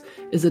Ethics,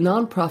 is a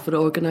non-profit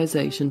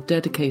organisation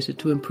dedicated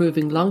to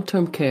improving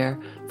long-term care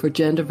for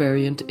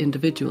gender-variant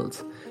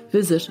individuals.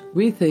 Visit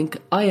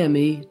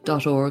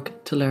rethinkime.org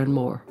to learn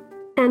more.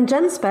 And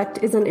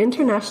GenSpect is an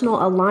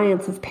international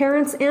alliance of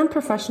parents and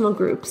professional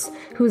groups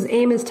whose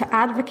aim is to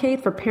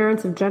advocate for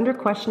parents of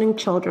gender-questioning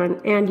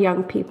children and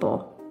young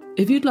people.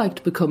 If you'd like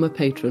to become a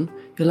patron,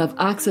 you'll have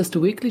access to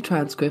weekly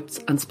transcripts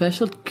and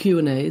special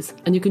Q&As,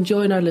 and you can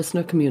join our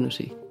listener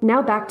community.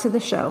 Now back to the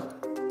show.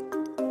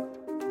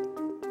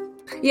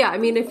 Yeah, I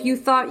mean, if you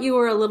thought you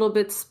were a little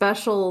bit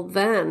special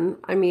then,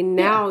 I mean,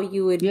 now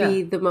you would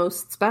be the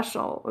most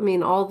special. I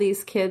mean, all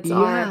these kids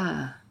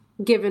are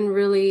given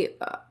really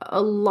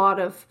a lot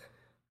of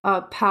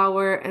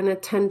power and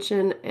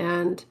attention,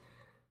 and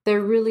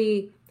they're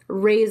really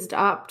raised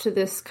up to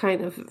this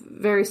kind of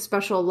very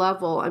special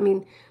level. I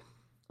mean,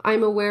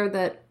 I'm aware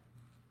that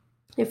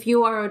if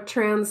you are a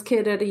trans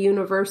kid at a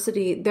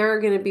university, there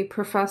are going to be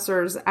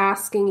professors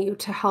asking you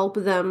to help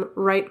them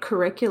write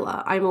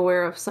curricula. I'm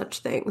aware of such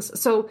things.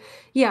 So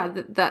yeah,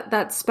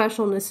 that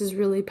specialness is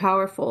really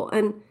powerful.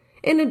 And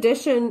in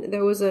addition,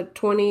 there was a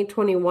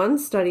 2021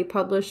 study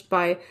published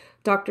by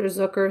Dr.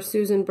 Zucker,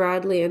 Susan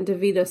Bradley, and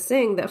Davida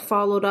Singh that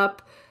followed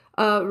up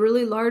a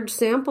really large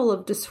sample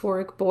of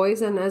dysphoric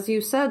boys. And as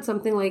you said,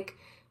 something like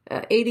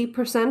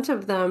 80%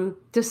 of them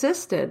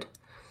desisted,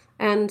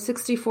 and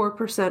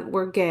 64%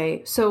 were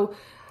gay. So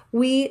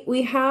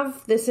we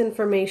have this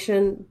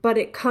information, but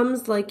it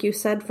comes, like you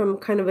said, from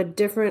kind of a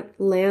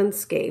different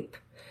landscape.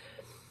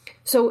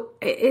 So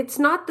it's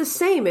not the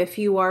same if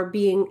you are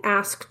being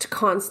asked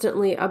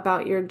constantly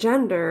about your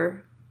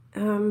gender.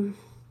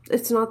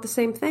 It's not the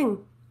same thing.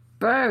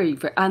 Very,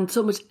 and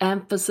so much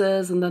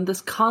emphasis, and then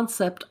this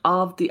concept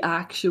of the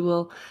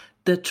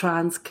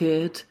trans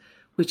kid,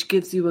 which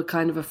gives you a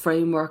kind of a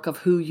framework of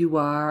who you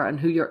are and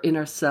who your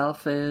inner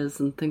self is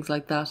and things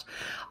like that.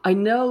 I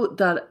know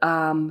that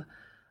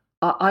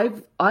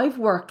I've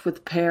worked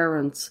with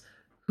parents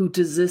who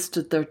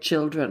desisted their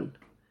children.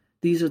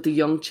 These are the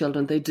young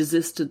children. They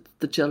desisted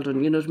the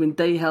children. You know what I mean?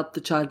 They helped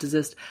the child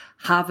desist,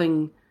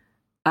 having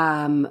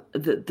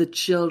the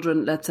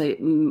children, let's say,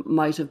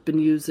 might have been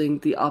using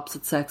the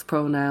opposite sex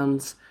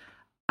pronouns,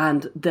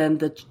 and then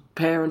the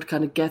parent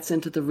kind of gets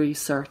into the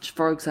research.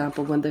 For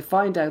example, when they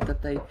find out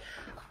that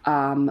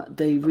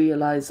they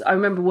realize, I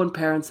remember one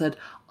parent said,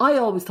 I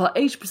always thought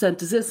 80%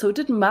 desist, so it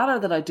didn't matter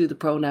that I do the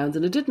pronouns,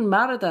 and it didn't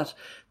matter that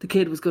the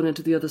kid was going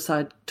into the other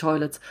side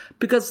toilets,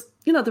 because,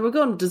 you know, they were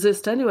going to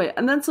desist anyway.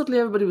 And then suddenly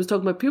everybody was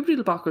talking about puberty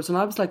blockers, and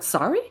I was like,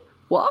 sorry,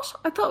 what?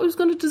 I thought I was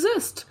going to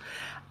desist.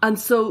 And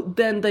so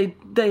then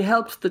they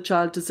helped the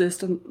child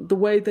desist, and the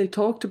way they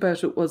talked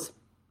about it was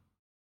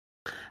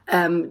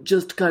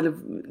just kind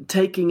of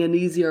taking an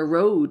easier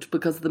road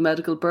because of the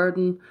medical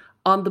burden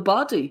on the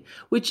body,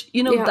 which,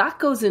 you know, that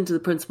goes into the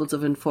principles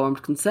of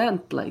informed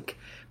consent, like,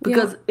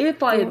 because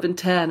if I had been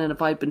 10 and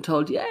if I'd been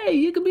told, yay,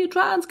 you can be a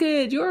trans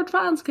kid, you're a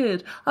trans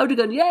kid, I would have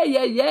gone,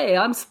 yay,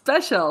 I'm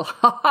special,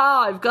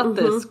 I've got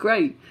this,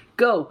 great,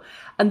 go.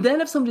 And then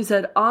if somebody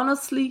said,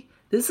 honestly,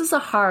 this is a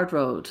hard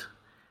road,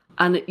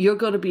 and you're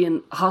going to be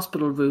in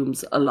hospital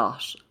rooms a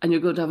lot, and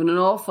you're going to have an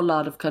awful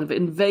lot of kind of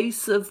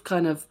invasive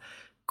kind of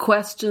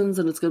questions,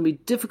 and it's going to be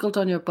difficult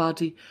on your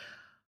body.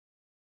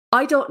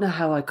 I don't know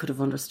how I could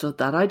have understood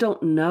that. I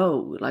don't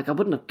know. Like, I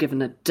wouldn't have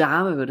given a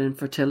damn about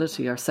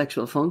infertility or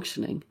sexual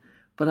functioning,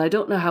 but I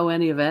don't know how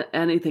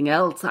anything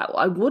else.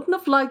 I wouldn't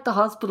have liked the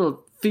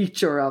hospital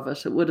feature of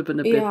it. It would have been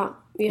a bit.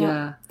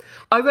 Yeah.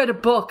 I read a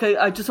book.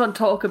 I just want to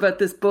talk about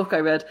this book I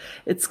read.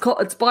 It's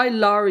by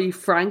Laurie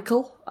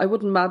Frankel. I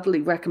wouldn't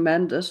madly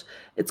recommend it.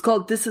 It's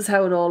called This Is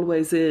How It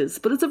Always Is.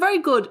 But it's a very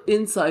good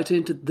insight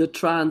into the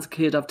trans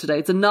kid of today.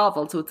 It's a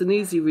novel, so it's an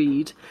easy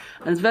read.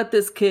 And it's about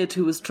this kid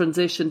who was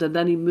transitioned and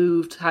then he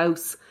moved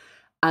house.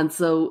 And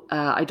so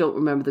I don't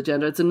remember the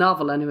gender. It's a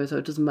novel anyway, so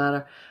it doesn't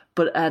matter.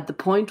 But the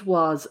point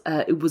was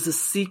it was a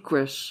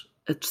secret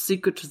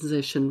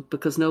transition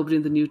because nobody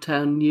in the new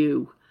town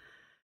knew.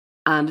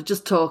 And it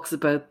just talks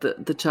about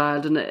the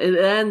child, and it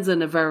ends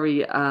in a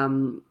very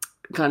kind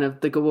of,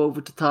 they go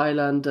over to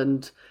Thailand,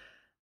 and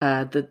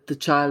the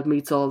child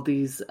meets all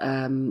these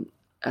trans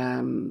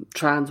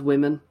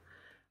women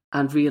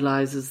and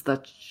realizes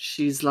that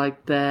she's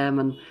like them.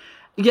 And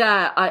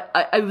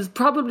I was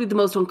probably the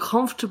most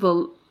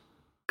uncomfortable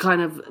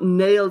kind of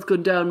nails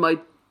going down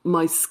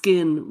my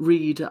skin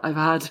read I've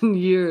had in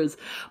years,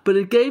 but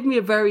it gave me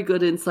a very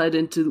good insight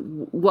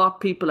into what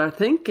people are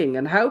thinking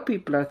and how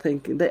people are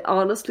thinking. They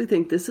honestly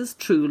think this is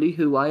truly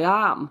who I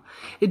am.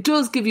 It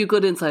does give you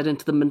good insight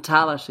into the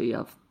mentality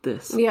of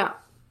this. Yeah.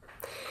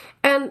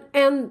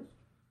 And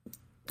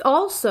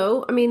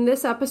also, I mean,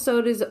 this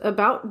episode is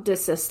about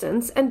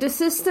desistance, and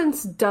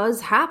desistance does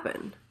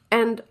happen.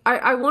 And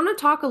I want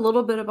to talk a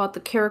little bit about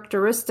the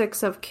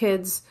characteristics of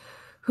kids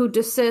who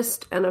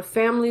desist and of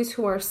families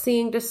who are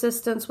seeing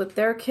desistance with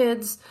their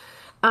kids.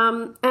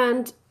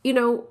 And, you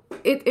know,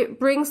 it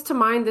brings to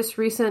mind this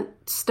recent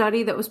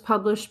study that was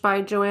published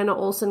by Joanna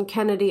Olson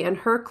Kennedy and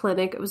her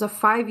clinic. It was a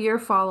 5-year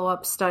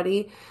follow-up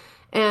study.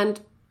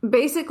 And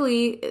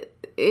basically,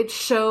 it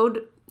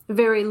showed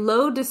very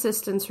low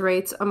desistance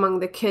rates among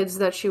the kids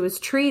that she was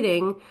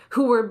treating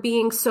who were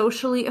being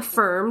socially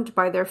affirmed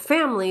by their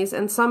families,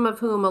 and some of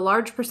whom, a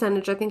large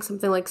percentage, I think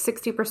something like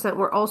 60%,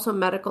 were also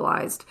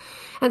medicalized.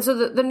 And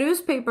so the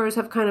newspapers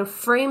have kind of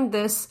framed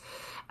this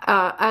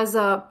as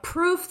a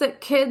proof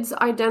that kids'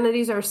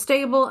 identities are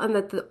stable and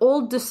that the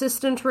old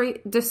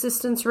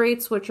desistance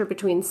rates, which are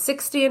between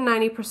 60 and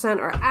 90%,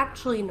 are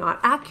actually not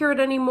accurate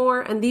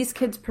anymore, and these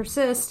kids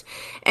persist.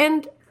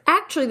 And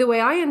actually, the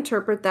way I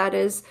interpret that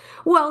is,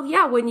 well,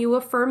 yeah, when you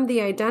affirm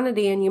the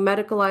identity and you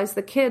medicalize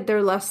the kid,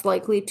 they're less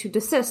likely to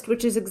desist,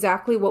 which is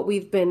exactly what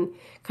we've been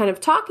kind of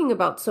talking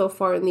about so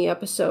far in the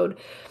episode.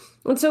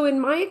 And so in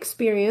my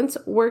experience,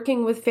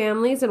 working with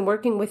families and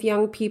working with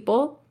young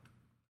people,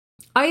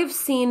 I have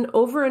seen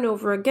over and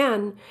over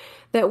again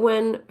that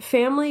when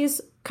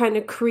families kind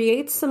of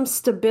create some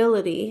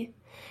stability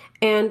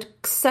and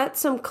set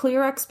some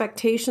clear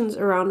expectations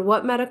around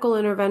what medical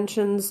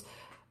interventions,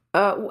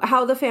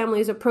 how the family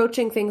is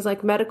approaching things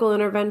like medical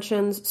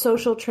interventions,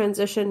 social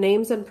transition,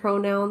 names and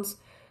pronouns,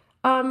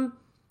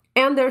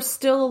 and there's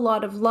still a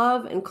lot of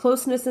love and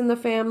closeness in the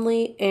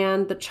family,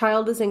 and the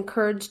child is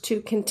encouraged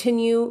to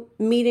continue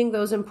meeting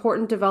those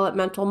important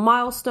developmental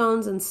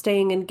milestones and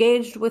staying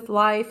engaged with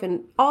life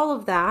and all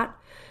of that,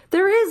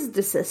 there is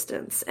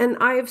desistance. And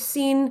I've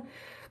seen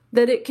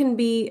that it can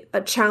be a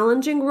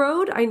challenging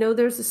road. I know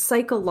there's a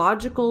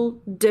psychological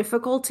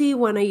difficulty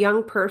when a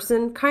young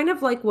person, kind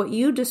of like what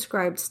you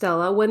described,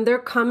 Stella, when they're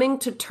coming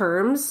to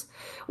terms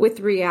with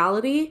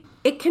reality,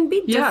 it can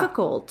be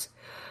difficult.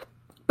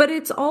 But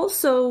it's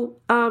also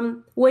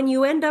when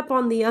you end up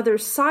on the other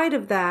side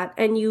of that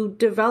and you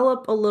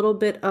develop a little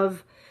bit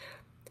of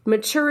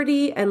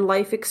maturity and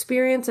life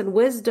experience and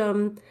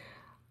wisdom,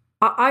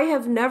 I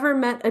have never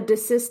met a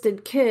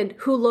desisted kid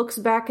who looks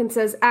back and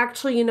says,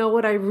 actually, you know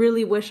what, I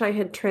really wish I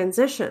had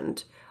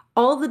transitioned.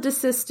 All the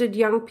desisted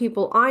young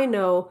people I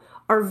know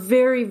are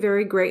very,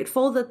 very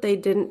grateful that they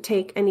didn't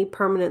take any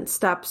permanent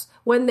steps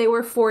when they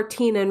were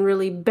 14 and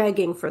really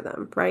begging for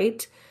them,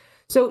 right?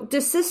 So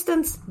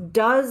desistance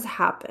does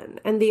happen,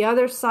 and the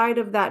other side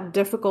of that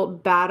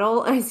difficult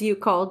battle, as you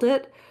called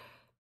it,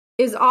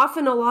 is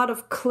often a lot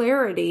of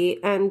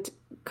clarity and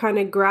kind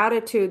of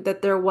gratitude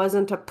that there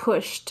wasn't a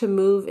push to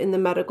move in the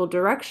medical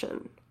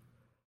direction.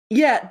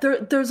 Yeah,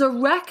 there's a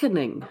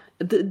reckoning.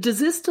 The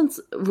desistance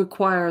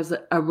requires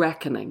a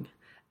reckoning,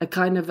 a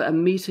kind of a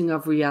meeting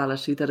of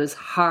reality that is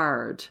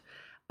hard.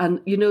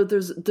 And, you know,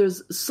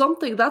 there's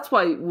something, that's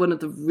why one of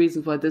the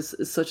reasons why this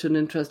is such an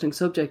interesting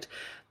subject,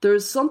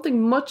 there's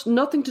something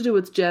nothing to do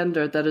with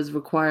gender that is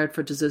required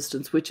for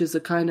desistance, which is a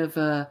kind of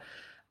a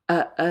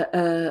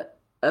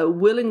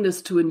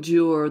willingness to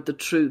endure the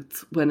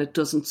truth when it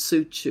doesn't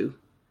suit you,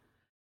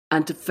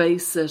 and to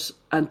face it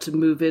and to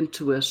move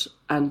into it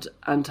and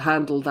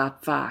handle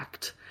that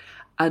fact.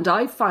 And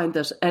I find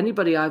that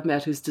anybody I've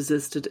met who's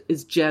desisted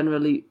is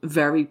generally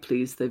very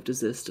pleased they've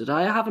desisted.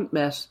 I haven't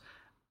met,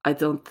 I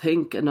don't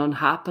think, an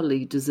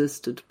unhappily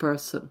desisted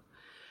person.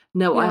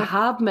 Now, I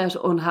have met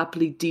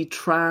unhappily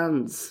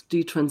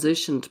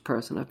detransitioned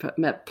person. I've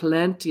met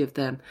plenty of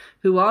them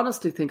who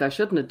honestly think I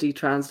shouldn't have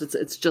detransed.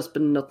 It's just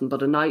been nothing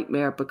but a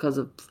nightmare because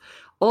of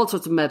all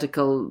sorts of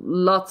medical,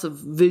 lots of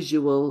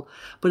visual.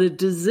 But a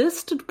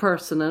desisted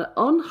person, an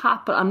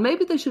unhappy, and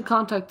maybe they should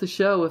contact the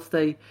show if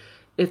they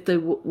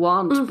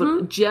want. Mm-hmm.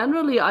 But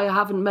generally, I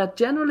haven't met.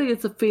 Generally,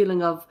 it's a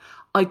feeling of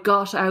I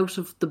got out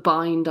of the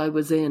bind I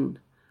was in.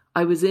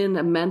 I was in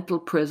a mental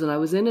prison. I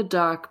was in a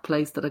dark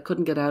place that I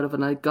couldn't get out of,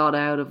 and I got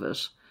out of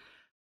it.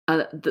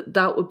 And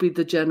that would be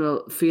the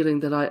general feeling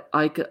that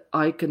I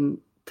can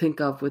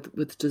think of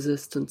with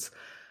desistance.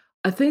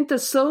 I think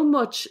there's so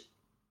much,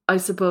 I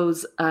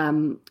suppose,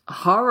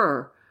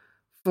 horror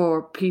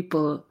for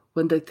people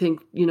when they think,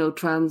 you know,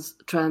 trans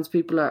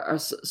people are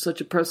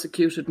such a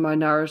persecuted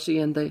minority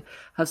and they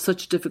have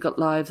such difficult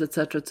lives,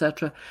 etc.,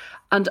 etc.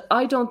 And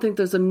I don't think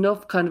there's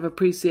enough kind of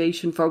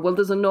appreciation for, well,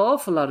 there's an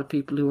awful lot of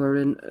people who are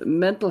in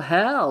mental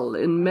hell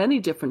in many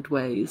different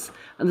ways,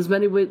 and there's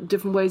many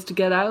different ways to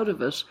get out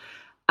of it.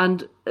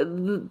 And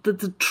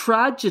the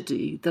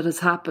tragedy that has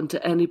happened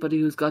to anybody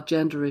who's got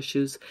gender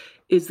issues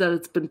is that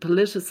it's been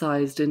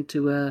politicized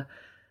into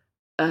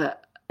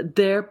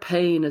their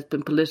pain has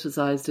been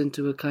politicized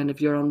into a kind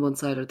of you're on one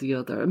side or the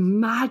other.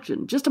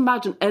 Just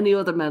imagine any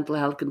other mental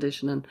health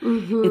condition, and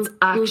it's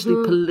actually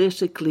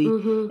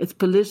it's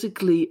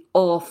politically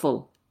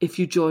awful if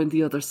you join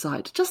the other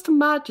side. Just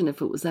imagine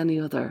if it was any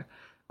other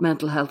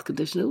mental health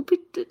condition. It would be,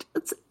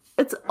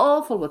 it's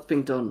awful what's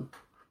being done.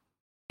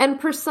 And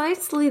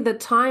precisely the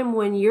time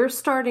when you're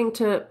starting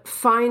to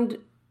find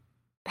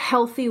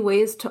healthy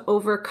ways to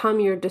overcome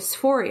your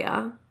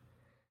dysphoria,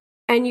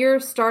 and you're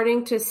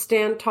starting to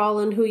stand tall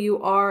in who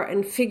you are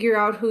and figure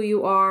out who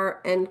you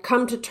are and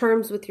come to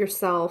terms with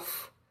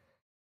yourself,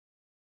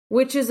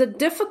 which is a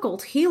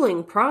difficult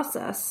healing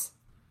process.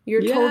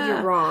 You're told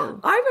you're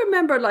wrong. I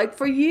remember, like,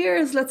 for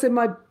years, let's say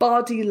my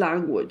body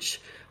language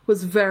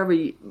was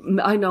very,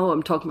 I know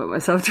I'm talking about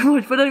myself too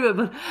much, but anyway,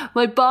 but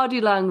my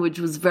body language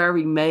was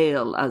very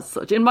male as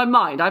such. In my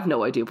mind, I have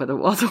no idea whether it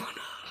was or not.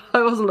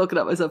 I wasn't looking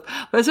at myself,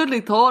 but I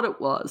certainly thought it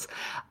was.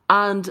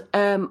 And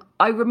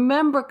I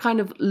remember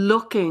kind of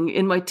looking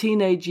in my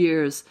teenage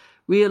years,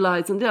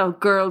 realising, you know,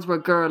 girls were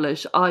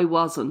girlish, I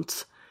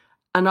wasn't.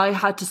 And I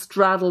had to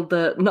straddle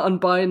the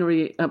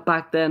non-binary,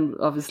 back then,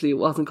 obviously it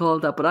wasn't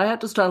called that, but I had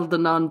to straddle the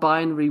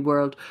non-binary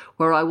world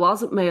where I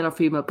wasn't male or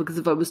female, because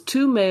if I was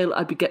too male,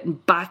 I'd be getting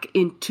back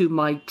into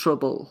my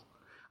trouble.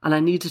 And I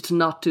needed to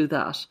not do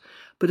that.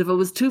 But if I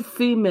was too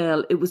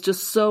female, it was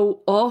just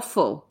so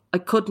awful. I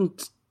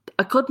couldn't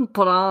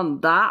put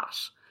on that.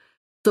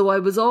 So I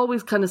was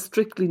always kind of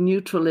strictly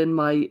neutral in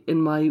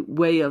my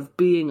way of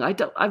being.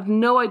 I've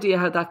no idea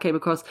how that came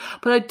across.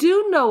 But I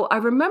do know, I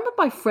remember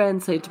my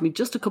friend saying to me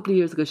just a couple of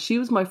years ago, she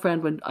was my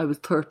friend when I was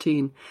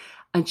 13,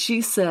 and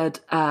she said,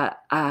 I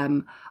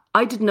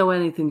didn't know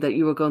anything that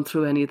you were going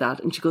through any of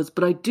that. And she goes,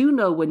 but I do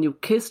know when you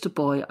kissed a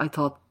boy, I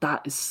thought,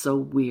 that is so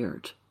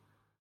weird.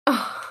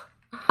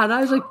 And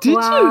I was like, did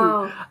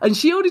you? And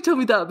she only told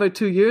me that about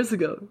 2 years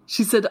ago.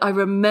 She said, I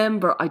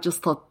remember, I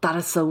just thought, that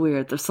is so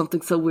weird. There's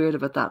something so weird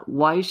about that.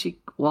 Why is she,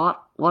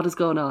 what is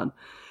going on?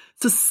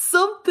 So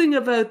something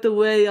about the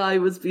way I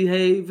was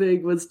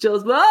behaving was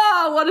just,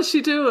 what is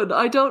she doing?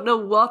 I don't know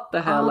what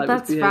the hell I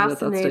was behaving at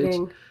that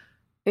stage.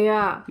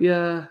 Yeah.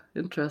 Yeah,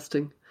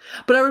 interesting.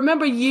 But I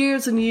remember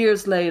years and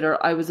years later,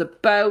 I was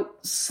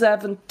about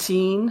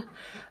 17,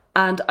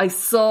 and I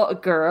saw a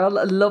girl,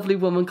 a lovely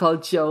woman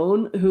called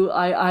Joan, who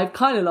I've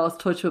kind of lost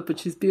touch with, but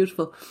she's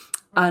beautiful.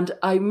 And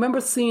I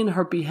remember seeing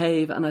her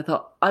behave, and I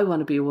thought, I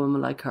want to be a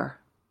woman like her.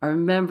 I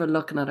remember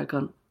looking at her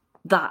going,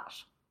 that,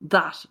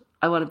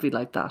 I want to be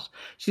like that.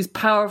 She's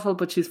powerful,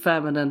 but she's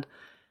feminine.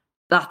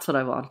 That's what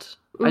I want.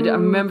 I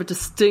remember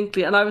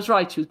distinctly, and I was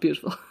right, she was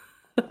beautiful.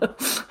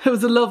 It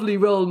was a lovely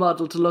role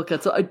model to look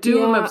at. So I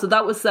do remember, so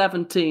that was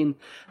 17,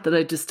 that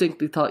I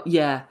distinctly thought,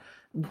 yeah,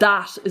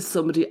 that is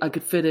somebody I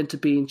could fit into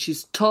being.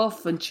 She's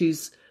tough and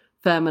she's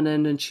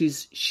feminine and she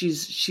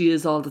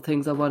is all the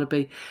things I want to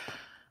be.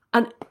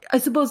 And I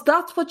suppose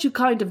that's what you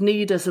kind of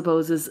need, I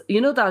suppose, is, you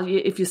know, that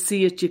if you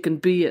see it, you can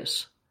be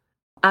it.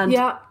 And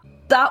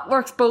that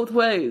works both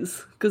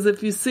ways. Because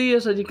if you see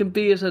it and you can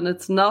be it and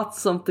it's not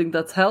something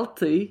that's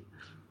healthy,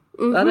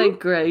 that ain't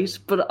great.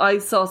 But I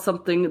saw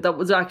something that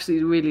was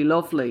actually really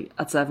lovely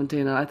at 17,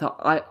 and I thought,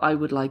 I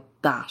would like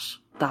that.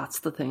 That's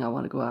the thing I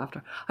want to go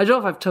after. I don't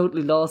know if I've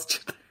totally lost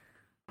you.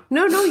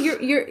 No,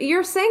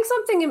 you're saying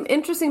something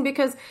interesting,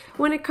 because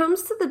when it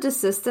comes to the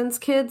Desistance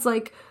kids,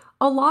 like,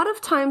 a lot of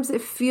times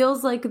it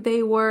feels like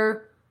they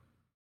were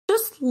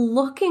just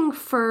looking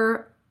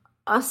for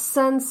a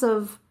sense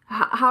of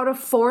how to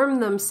form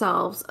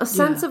themselves, a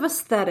sense of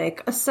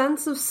aesthetic, a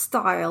sense of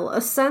style,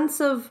 a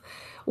sense of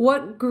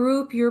what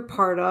group you're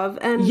part of.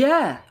 And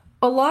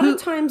a lot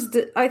of times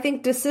I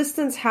think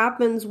desistance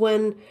happens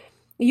when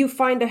you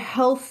find a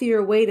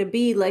healthier way to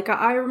be. Like,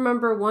 I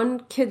remember one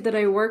kid that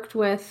I worked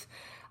with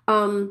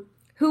who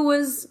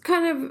was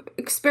kind of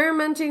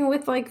experimenting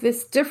with like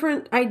this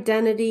different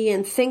identity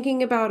and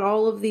thinking about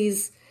all of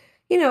these,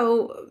 you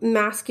know,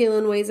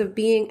 masculine ways of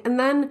being, and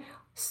then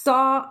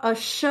saw a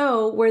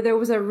show where there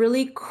was a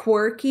really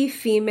quirky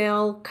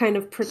female kind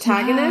of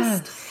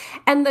protagonist,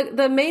 and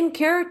the main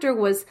character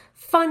was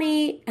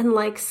funny and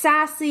like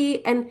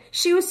sassy, and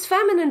she was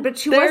feminine, but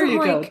she wasn't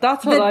like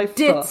that's what I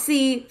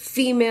ditzy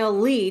female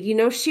lead. You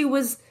know, she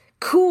was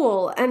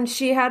cool and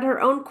she had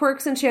her own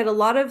quirks, and she had a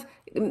lot of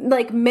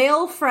like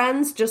male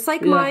friends, just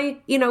like my,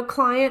 you know,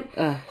 client.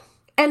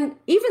 And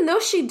even though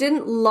she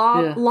didn't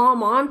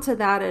lom onto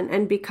that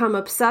and become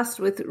obsessed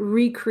with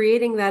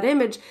recreating that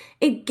image,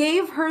 it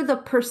gave her the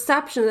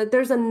perception that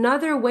there's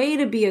another way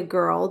to be a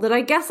girl that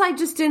I guess I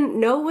just didn't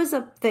know was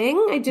a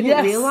thing. I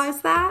didn't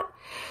realize that.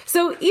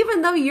 So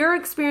even though your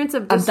experience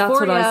of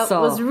dysphoria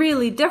was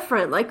really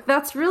different, like,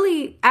 that's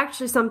really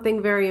actually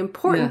something very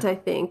important, I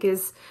think,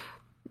 is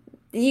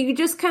you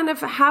just kind of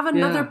have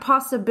another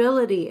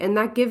possibility, and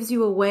that gives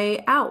you a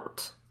way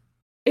out.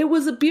 It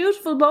was a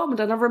beautiful moment,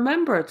 and I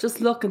remember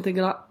just looking,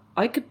 thinking,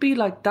 I could be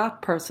like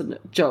that person,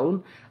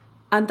 Joan,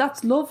 and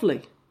that's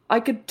lovely. I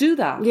could do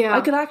that. Yeah.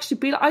 I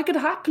could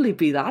happily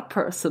be that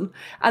person.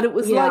 And it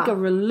was like a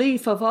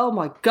relief of, oh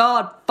my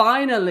God,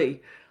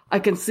 finally, I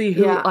can see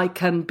who I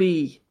can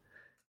be.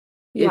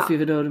 If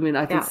you know what I mean,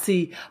 I can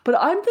see. But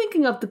I'm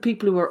thinking of the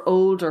people who are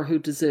older who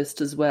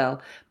desist as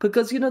well.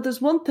 Because, you know,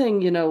 there's one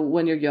thing, you know,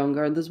 when you're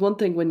younger, and there's one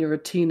thing when you're a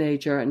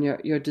teenager and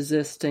you're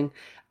desisting.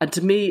 And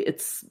to me,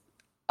 it's,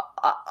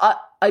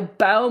 I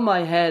bow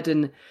my head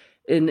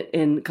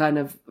in kind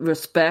of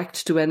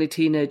respect to any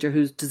teenager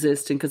who's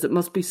desisting, because it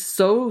must be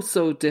so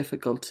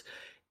difficult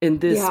in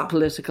this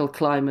political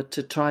climate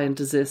to try and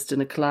desist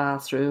in a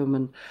classroom.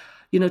 And,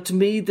 you know, to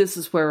me, this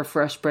is where a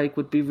fresh break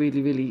would be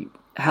really, really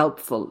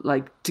helpful,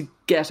 like to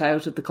get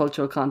out of the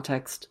cultural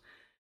context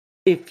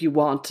if you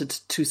wanted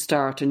to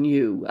start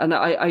anew. And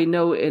I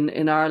know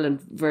in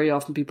Ireland, very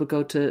often people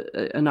go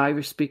to an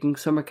Irish-speaking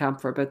summer camp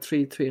for about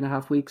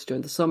 3.5 weeks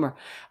during the summer.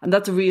 And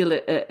that's a real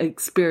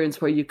experience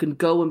where you can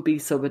go and be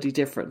somebody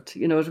different.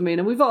 You know what I mean?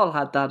 And we've all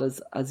had that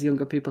as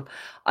younger people.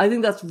 I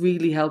think that's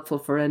really helpful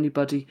for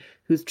anybody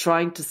who's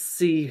trying to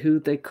see who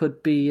they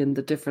could be in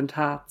the different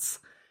hats.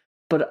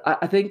 But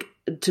I think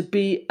to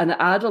be an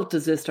adult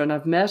desister, and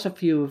I've met a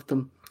few of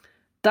them,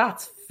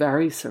 that's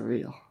very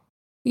surreal.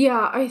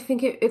 Yeah, I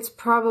think it's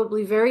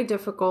probably very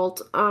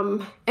difficult.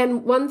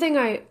 And one thing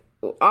I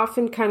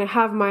often kind of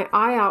have my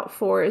eye out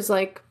for is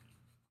like,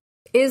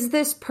 is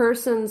this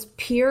person's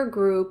peer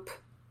group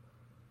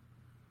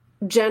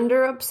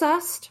gender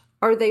obsessed?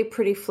 Are they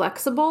pretty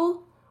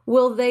flexible?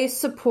 Will they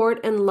support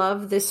and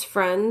love this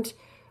friend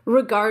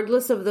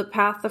regardless of the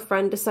path the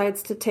friend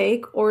decides to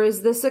take? Or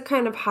is this a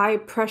kind of high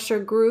pressure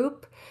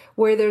group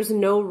where there's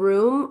no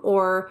room?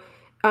 Or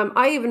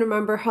I even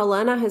remember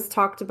Helena has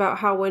talked about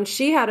how when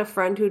she had a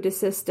friend who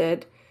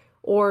desisted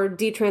or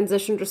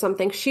detransitioned or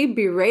something, she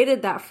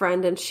berated that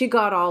friend and she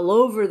got all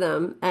over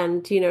them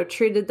and,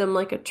 treated them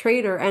like a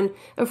traitor. And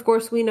of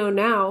course, we know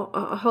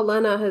now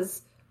Helena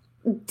has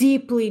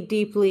deeply,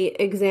 deeply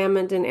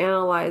examined and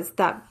analyzed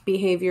that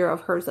behavior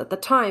of hers at the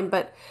time.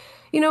 But,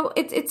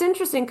 it's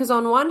interesting because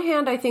on one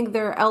hand, I think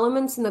there are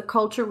elements in the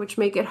culture which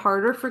make it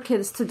harder for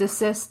kids to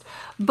desist.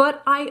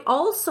 But I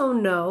also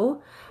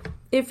know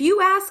if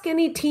you ask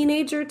any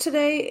teenager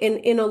today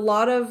in a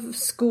lot of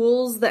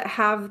schools that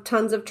have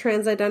tons of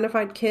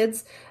trans-identified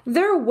kids,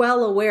 they're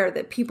well aware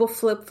that people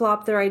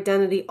flip-flop their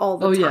identity all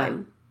the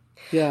time.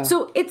 Yeah.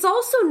 So it's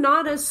also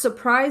not as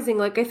surprising.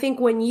 Like, I think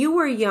when you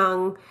were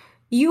young,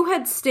 you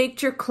had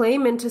staked your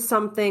claim into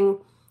something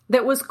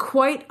that was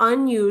quite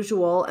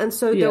unusual, and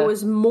so there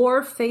was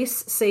more face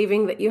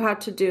saving that you had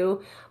to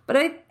do.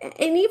 And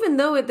even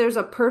though there's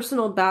a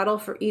personal battle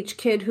for each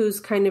kid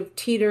who's kind of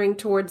teetering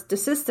towards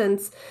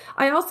desistance,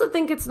 I also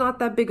think it's not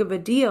that big of a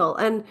deal.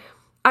 And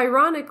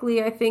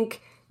ironically, I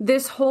think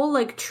this whole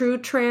like true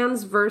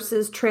trans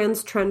versus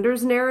trans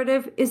trenders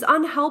narrative is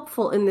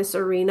unhelpful in this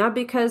arena,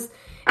 because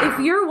if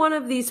you're one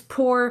of these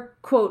poor,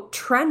 quote,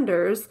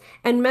 trenders,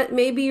 and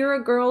maybe you're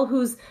a girl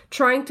who's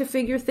trying to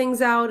figure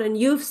things out and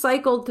you've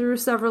cycled through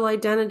several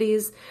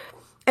identities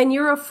and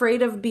you're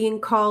afraid of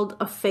being called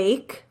a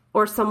fake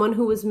or someone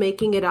who was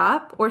making it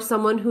up or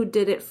someone who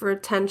did it for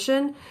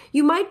attention,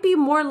 you might be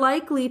more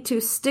likely to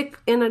stick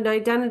in an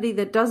identity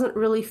that doesn't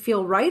really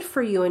feel right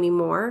for you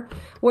anymore.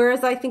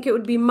 Whereas I think it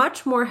would be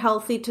much more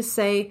healthy to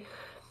say,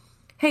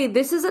 hey,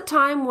 this is a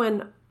time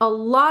when a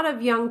lot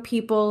of young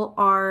people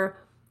are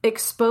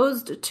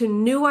exposed to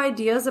new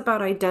ideas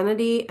about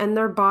identity and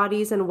their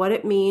bodies and what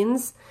it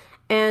means.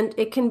 And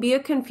it can be a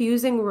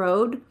confusing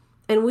road.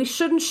 And we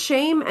shouldn't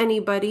shame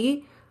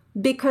anybody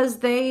because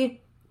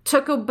they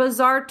took a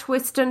bizarre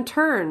twist and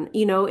turn,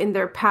 in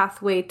their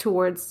pathway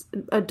towards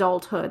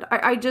adulthood.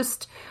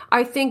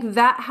 I think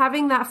that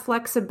having that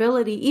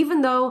flexibility,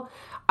 even though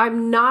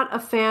I'm not a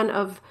fan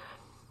of,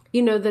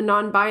 the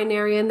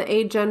non-binary and the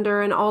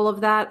agender and all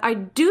of that, I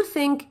do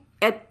think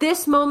at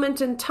this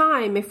moment in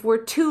time, if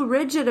we're too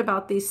rigid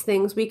about these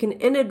things, we can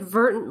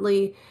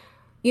inadvertently,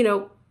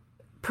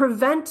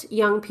 prevent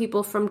young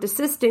people from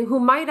desisting who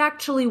might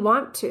actually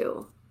want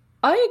to.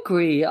 I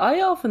agree.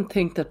 I often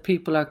think that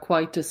people are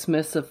quite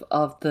dismissive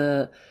of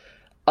the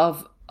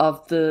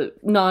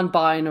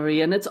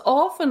non-binary, and it's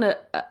often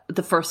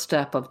the first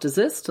step of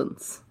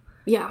desistance.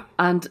 Yeah.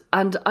 And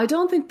I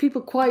don't think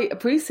people quite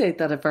appreciate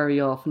that it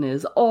very often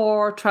is,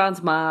 or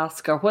trans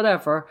mask or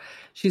whatever.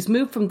 She's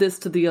moved from this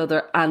to the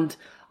other, and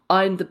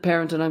I'm the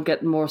parent and I'm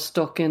getting more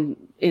stuck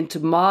into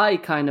my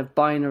kind of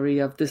binary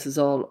of this is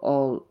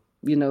all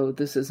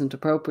this isn't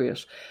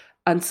appropriate.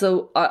 And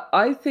so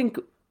I think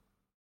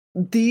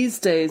these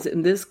days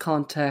in this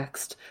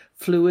context,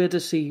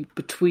 fluidity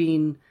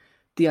between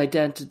the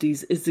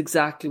identities is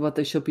exactly what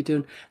they should be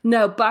doing.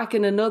 Now, back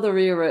in another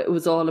era, it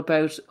was all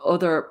about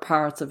other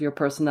parts of your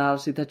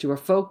personality that you were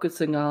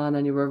focusing on,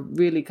 and you were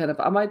really kind of,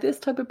 am I this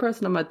type of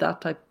person? Am I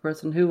that type of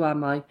person? Who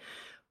am I?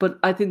 But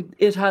I think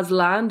it has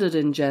landed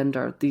in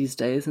gender these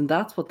days, and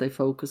that's what they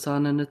focus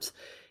on. And it's,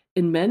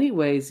 in many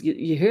ways,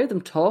 you hear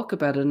them talk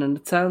about it, and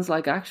it sounds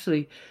like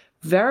actually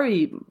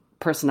very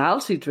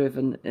personality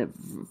driven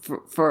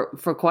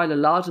for quite a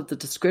lot of the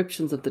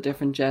descriptions of the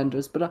different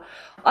genders. But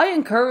I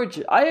encourage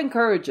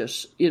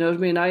it. You know what I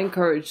mean? I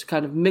encourage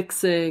kind of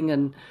mixing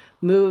and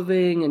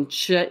moving and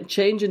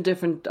changing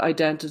different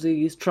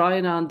identities,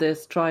 trying on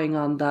this, trying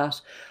on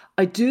that.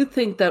 I do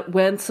think that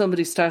when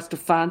somebody starts to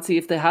fancy,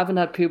 if they haven't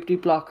had puberty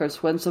blockers,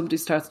 when somebody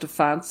starts to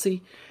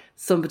fancy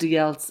somebody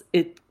else,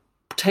 it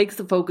takes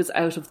the focus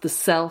out of the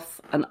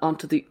self and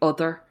onto the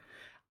other.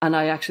 And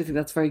I actually think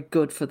that's very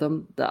good for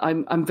them.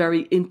 I'm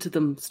very into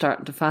them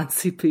starting to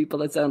fancy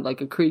people. I sound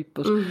like a creep,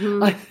 but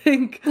I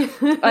think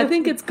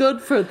it's good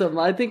for them.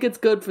 I think it's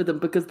good for them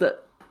because the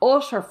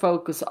utter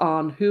focus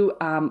on who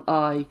am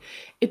I,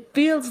 it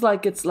feels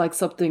like it's like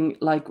something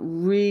like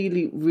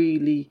really,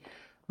 really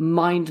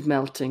mind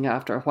melting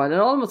after a while. It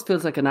almost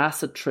feels like an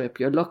acid trip.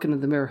 You're looking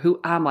in the mirror. Who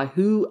am I?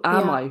 Who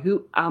am I?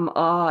 Who am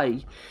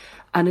I?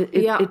 And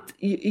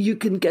you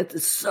can get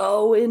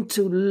so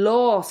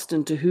lost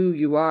into who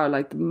you are,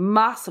 like the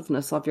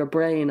massiveness of your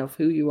brain of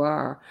who you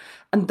are.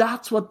 And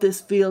that's what this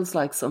feels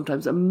like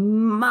sometimes, a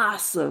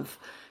massive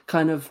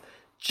kind of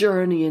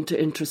journey into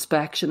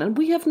introspection. And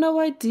we have no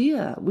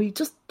idea. We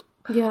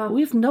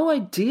have no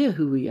idea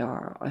who we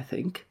are, I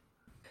think.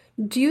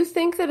 Do you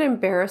think that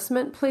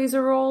embarrassment plays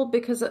a role?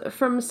 Because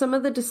from some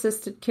of the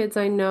desisted kids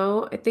I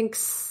know, I think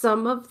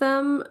some of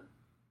them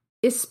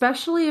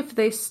especially if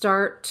they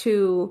start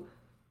to,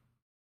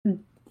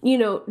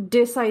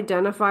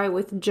 disidentify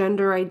with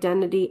gender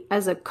identity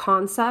as a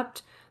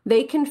concept,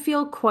 they can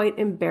feel quite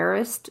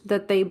embarrassed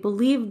that they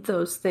believed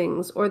those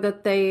things, or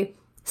that they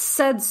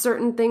said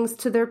certain things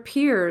to their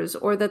peers,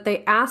 or that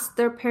they asked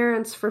their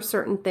parents for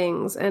certain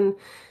things. And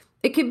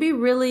it can be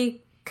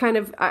really kind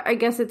of, I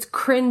guess it's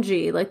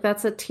cringy. Like,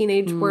 that's a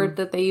teenage word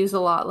that they use a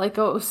lot. Like,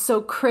 oh, it was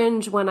so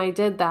cringe when I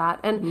did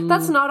that. And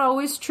that's not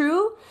always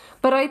true.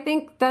 But I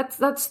think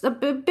that's a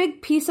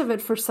big piece of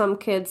it for some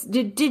kids.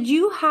 Did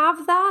you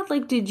have that?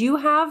 Like, did you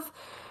have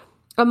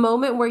a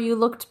moment where you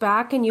looked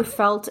back and you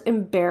felt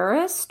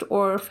embarrassed,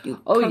 or if you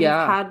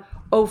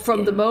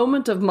from the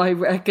moment of my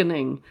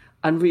reckoning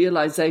and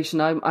realization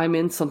I'm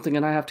in something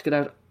and I have to get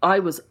out, I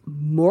was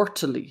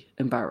mortally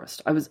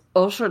embarrassed. I was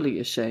utterly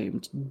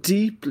ashamed,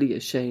 deeply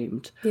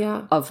ashamed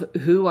of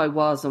who I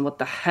was and what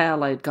the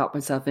hell I had got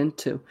myself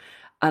into.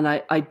 And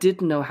I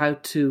didn't know how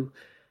to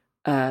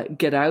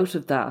get out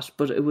of that,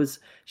 but it was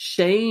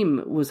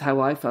shame was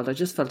how I felt. I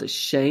just felt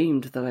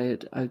ashamed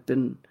that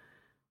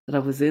that I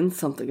was in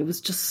something. It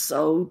was just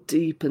so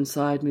deep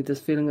inside me, this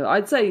feeling.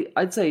 I'd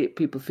say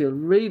people feel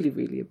really,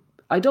 really,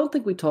 I don't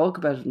think we talk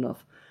about it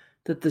enough,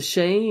 that the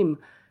shame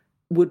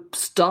would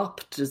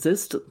stop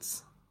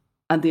desistance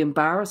and the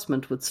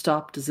embarrassment would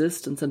stop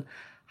desistance. And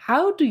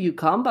how do you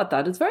combat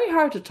that? It's very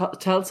hard to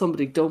tell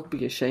somebody, don't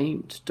be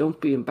ashamed, don't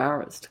be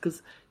embarrassed,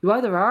 because you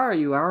either are or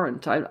you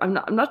aren't. I'm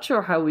not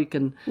sure how we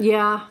can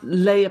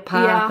lay a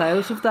path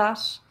out of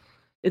that.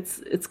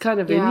 It's kind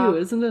of in you,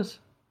 isn't it?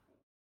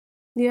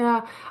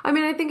 Yeah. I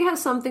mean, I think it has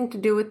something to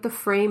do with the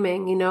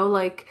framing,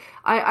 like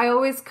I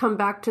always come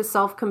back to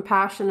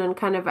self-compassion and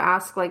kind of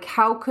ask, like,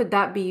 how could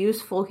that be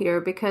useful here?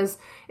 Because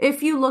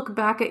if you look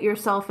back at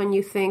yourself and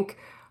you think,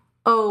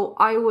 oh,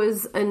 I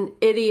was an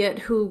idiot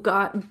who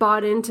got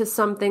bought into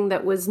something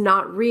that was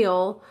not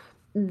real,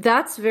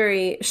 that's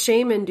very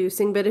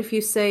shame-inducing. But if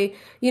you say,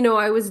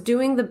 I was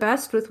doing the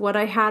best with what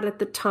I had at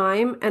the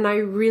time, and I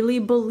really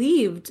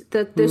believed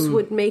that this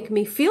would make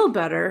me feel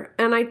better,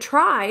 and I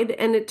tried,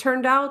 and it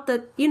turned out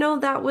that,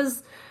 that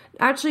was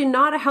actually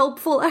not a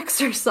helpful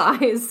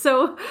exercise.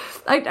 So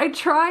I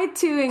try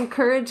to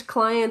encourage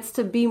clients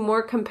to be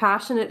more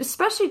compassionate,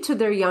 especially to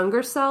their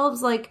younger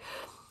selves. Like,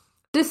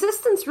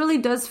 desistance really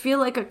does feel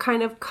like a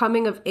kind of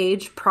coming of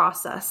age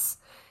process.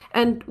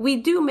 And we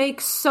do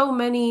make so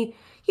many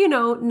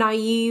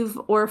naive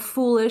or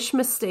foolish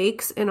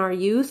mistakes in our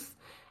youth.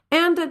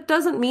 And it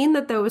doesn't mean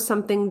that there was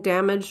something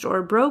damaged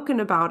or broken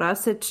about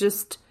us. It's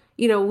just,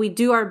 we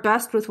do our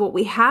best with what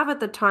we have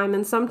at the time.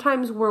 And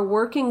sometimes we're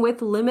working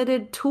with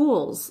limited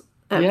tools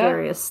at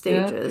various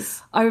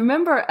stages. I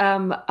remember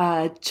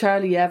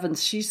Charlie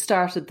Evans, she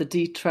started the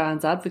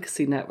D-Trans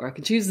Advocacy Network,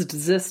 and she was a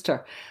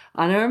desister.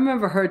 And I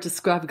remember her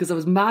describing, because I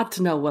was mad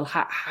to know, well,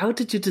 how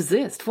did you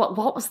desist? What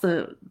was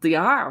the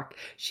arc?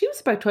 She was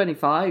about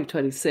 25,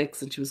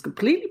 26, and she was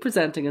completely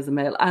presenting as a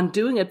male and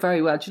doing it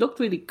very well. She looked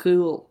really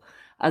cool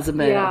as a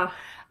male.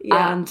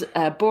 Yeah.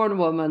 And born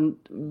woman,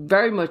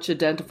 very much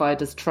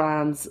identified as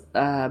trans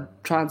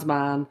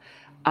man,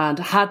 and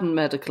hadn't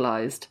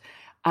medicalised.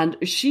 And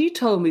she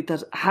told me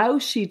that how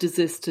she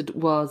desisted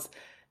was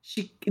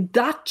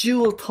that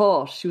dual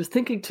thought. She was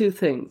thinking two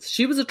things.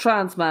 She was a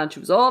trans man. She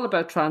was all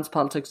about trans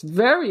politics,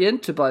 very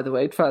into, by the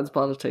way, trans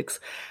politics.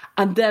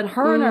 And then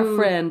her and her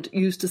friend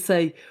used to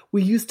say,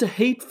 we used to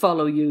hate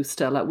follow you,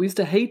 Stella. We used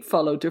to hate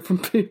follow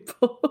different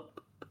people.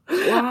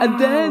 Wow. And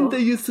then they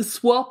used to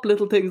swap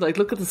little things, like,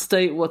 look at the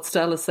state, what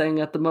Stella's saying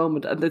at the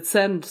moment, and they'd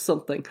send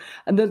something.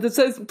 And then they'd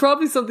say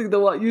probably something that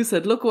what you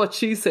said, look what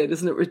she said,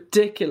 isn't it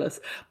ridiculous?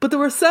 But they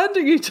were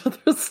sending each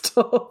other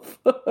stuff.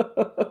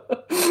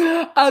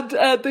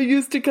 And they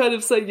used to kind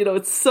of say,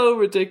 it's so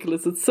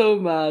ridiculous, it's so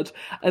mad.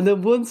 And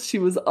then once she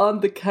was on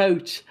the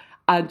couch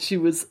and she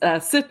was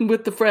sitting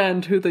with the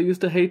friend who they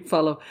used to hate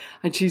follow,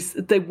 and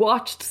they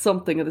watched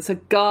something and they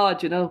said,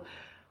 God,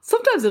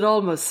 sometimes it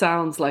almost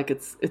sounds like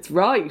it's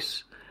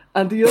right.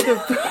 And the other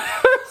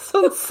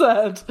person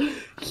said,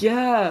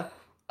 yeah.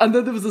 And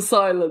then there was a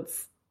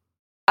silence.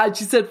 And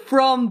she said,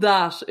 from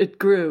that, it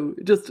grew.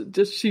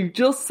 She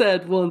just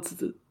said once,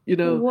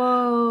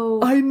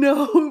 Whoa. I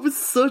know,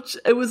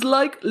 it was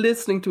like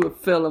listening to a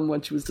film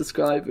when she was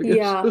describing it.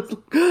 Yeah.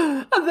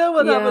 And then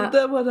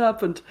what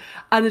happened?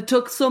 And it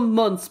took some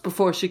months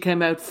before she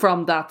came out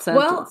from that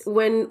sentence.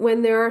 Well,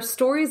 when there are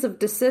stories of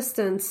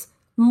desistance,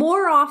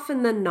 more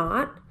often than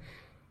not,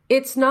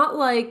 it's not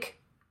like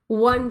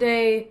one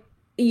day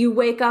you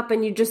wake up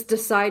and you just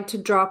decide to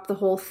drop the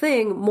whole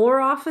thing. More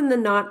often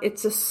than not,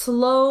 it's a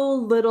slow,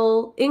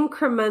 little,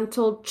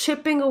 incremental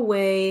chipping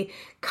away,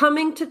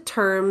 coming to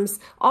terms,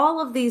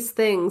 all of these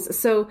things.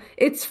 So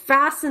it's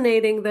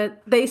fascinating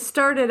that they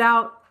started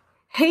out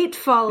hate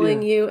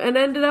following you and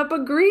ended up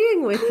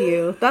agreeing with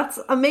you. That's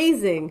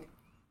amazing.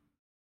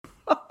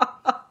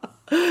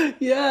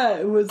 Yeah,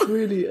 it was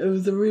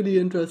a really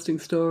interesting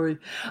story.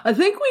 I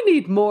think we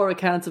need more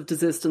accounts of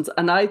desistance,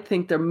 and I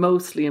think they're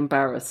mostly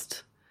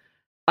embarrassed.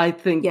 I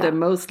think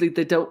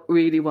they don't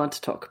really want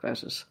to talk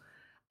about it.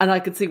 And I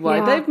could see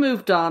why they've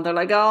moved on. They're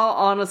like, oh,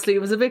 honestly,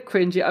 it was a bit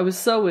cringy. I was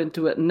so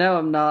into it, and now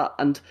I'm not.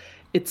 And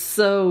it's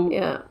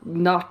so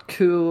not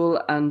cool.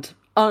 And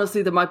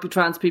honestly, there might be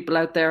trans people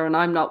out there, and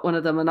I'm not one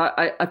of them. And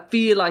I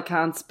feel I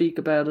can't speak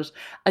about it.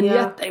 And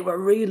yet they were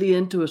really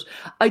into it.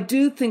 I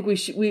do think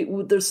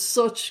there's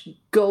such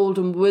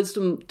golden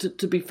wisdom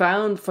to be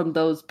found from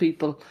those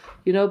people,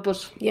 you know,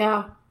 but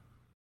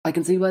I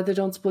can see why they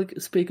don't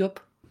speak up.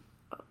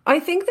 I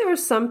think there are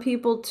some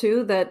people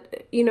too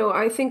that, you know,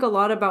 I think a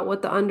lot about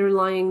what the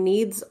underlying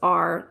needs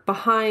are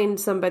behind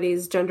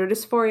somebody's gender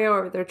dysphoria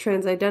or their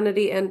trans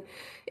identity. And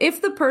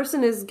if the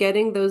person is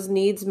getting those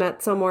needs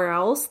met somewhere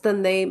else,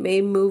 then they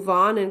may move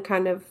on and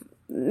kind of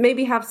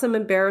maybe have some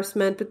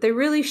embarrassment, but they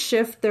really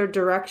shift their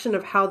direction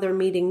of how they're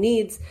meeting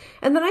needs.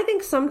 And then I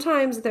think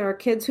sometimes there are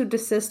kids who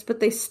desist, but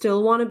they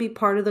still want to be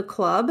part of the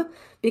club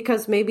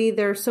because maybe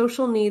their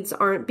social needs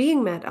aren't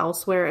being met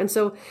elsewhere. And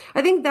so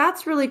I think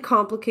that's really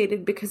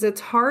complicated because it's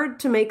hard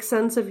to make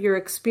sense of your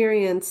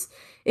experience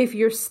if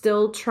you're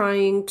still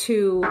trying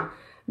to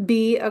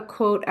be a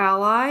quote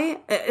ally.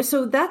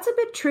 So that's a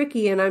bit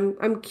tricky, and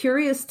I'm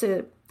curious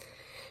to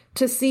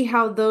see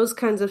how those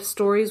kinds of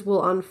stories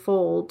will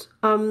unfold.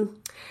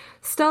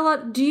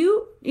 Stella,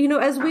 do you know,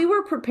 as we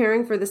were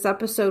preparing for this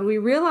episode, we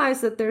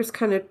realized that there's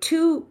kind of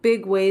two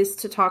big ways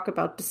to talk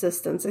about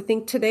desistance. I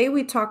think today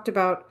we talked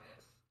about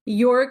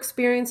your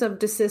experience of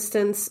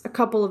desistance a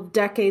couple of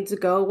decades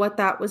ago, what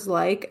that was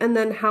like, and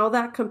then how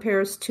that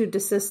compares to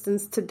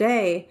desistance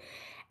today.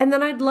 And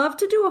then I'd love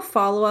to do a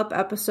follow-up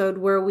episode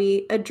where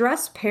we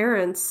address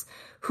parents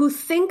who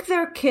think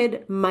their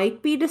kid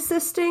might be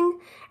desisting,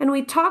 and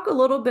we talk a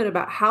little bit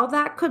about how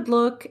that could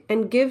look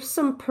and give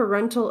some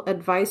parental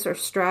advice or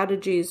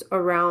strategies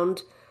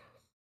around,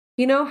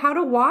 you know, how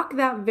to walk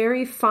that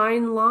very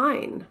fine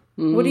line.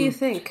 What do you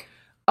think?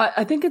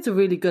 I think it's a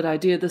really good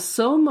idea. There's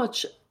so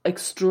much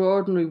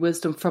extraordinary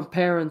wisdom from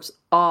parents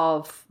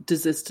of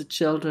desisted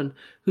children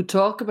who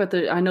talk about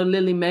I know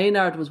Lily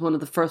Maynard was one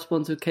of the first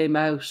ones who came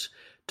out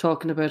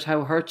talking about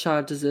how her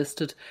child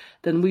desisted.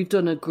 Then we've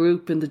done a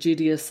group in the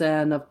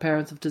GDSN of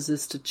parents of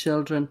desisted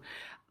children.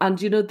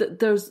 And, you know,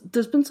 there's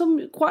been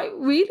some quite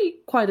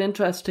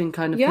interesting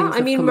kind of things. Yeah,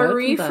 I mean,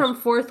 Marie from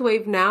Fourth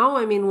Wave Now,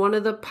 I mean, one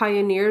of the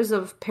pioneers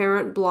of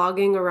parent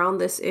blogging around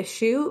this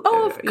issue.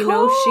 Oh, of course. You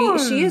know,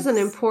 she is an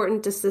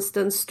important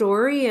desistance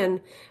story, and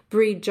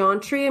Bree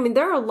Jontry. I mean,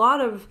 there are a lot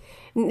of,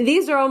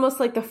 these are almost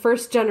like the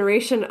first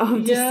generation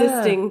of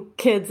desisting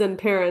kids and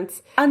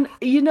parents. And,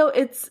 you know,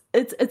 it's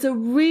a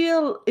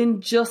real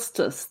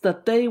injustice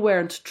that they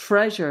weren't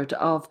treasured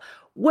of,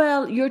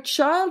 well, your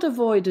child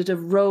avoided a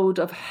road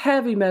of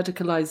heavy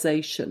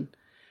medicalisation.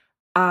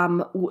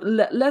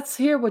 Let's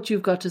hear what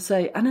you've got to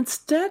say. And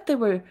instead they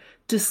were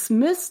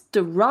dismissed,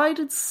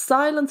 derided,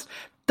 silenced.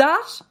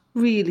 That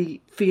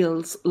really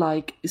feels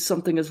like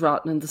something is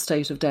rotten in the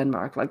state of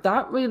Denmark. Like,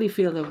 that really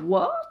feels like,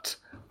 what?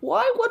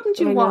 Why wouldn't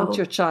you want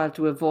your child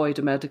to avoid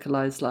a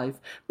medicalised life?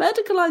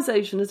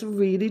 Medicalisation is a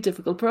really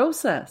difficult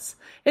process.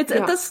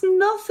 There's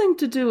nothing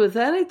to do with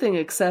anything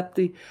except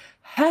the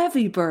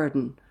heavy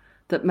burden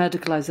that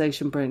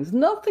medicalisation brings.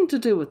 Nothing to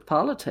do with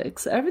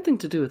politics, everything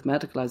to do with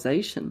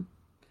medicalisation.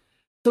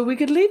 So we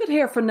could leave it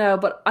here for now,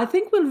 but I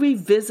think we'll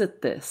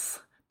revisit this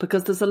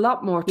because there's a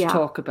lot more to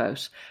talk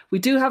about. We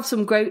do have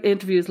some great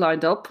interviews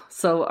lined up,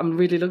 so I'm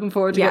really looking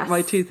forward to getting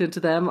my teeth into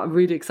them. I'm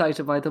really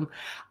excited by them.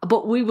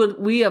 But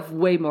we have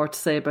way more to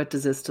say about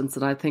desistance,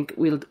 and I think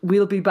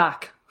we'll be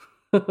back.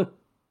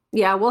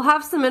 Yeah, we'll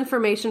have some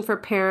information for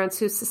parents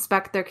who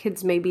suspect their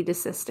kids may be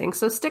desisting.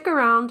 So stick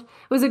around. It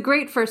was a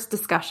great first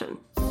discussion.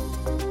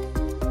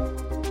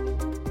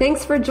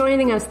 Thanks for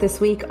joining us this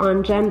week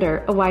on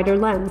Gender, A Wider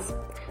Lens.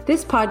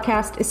 This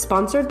podcast is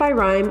sponsored by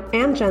Rhyme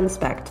and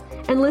GenSpect,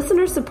 and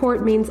listener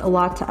support means a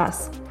lot to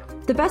us.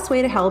 The best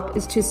way to help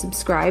is to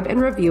subscribe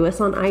and review us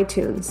on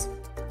iTunes.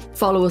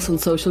 Follow us on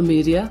social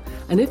media,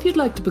 and if you'd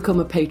like to become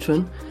a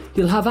patron,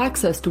 you'll have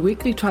access to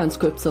weekly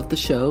transcripts of the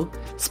show,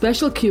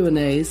 special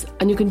Q&As,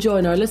 and you can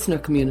join our listener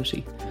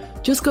community.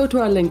 Just go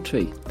to our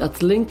Linktree.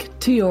 That's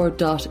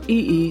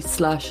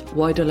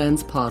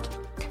linktr.ee/widerlenspod.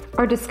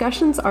 Our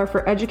discussions are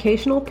for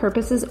educational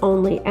purposes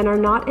only and are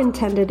not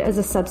intended as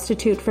a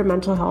substitute for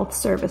mental health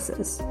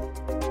services.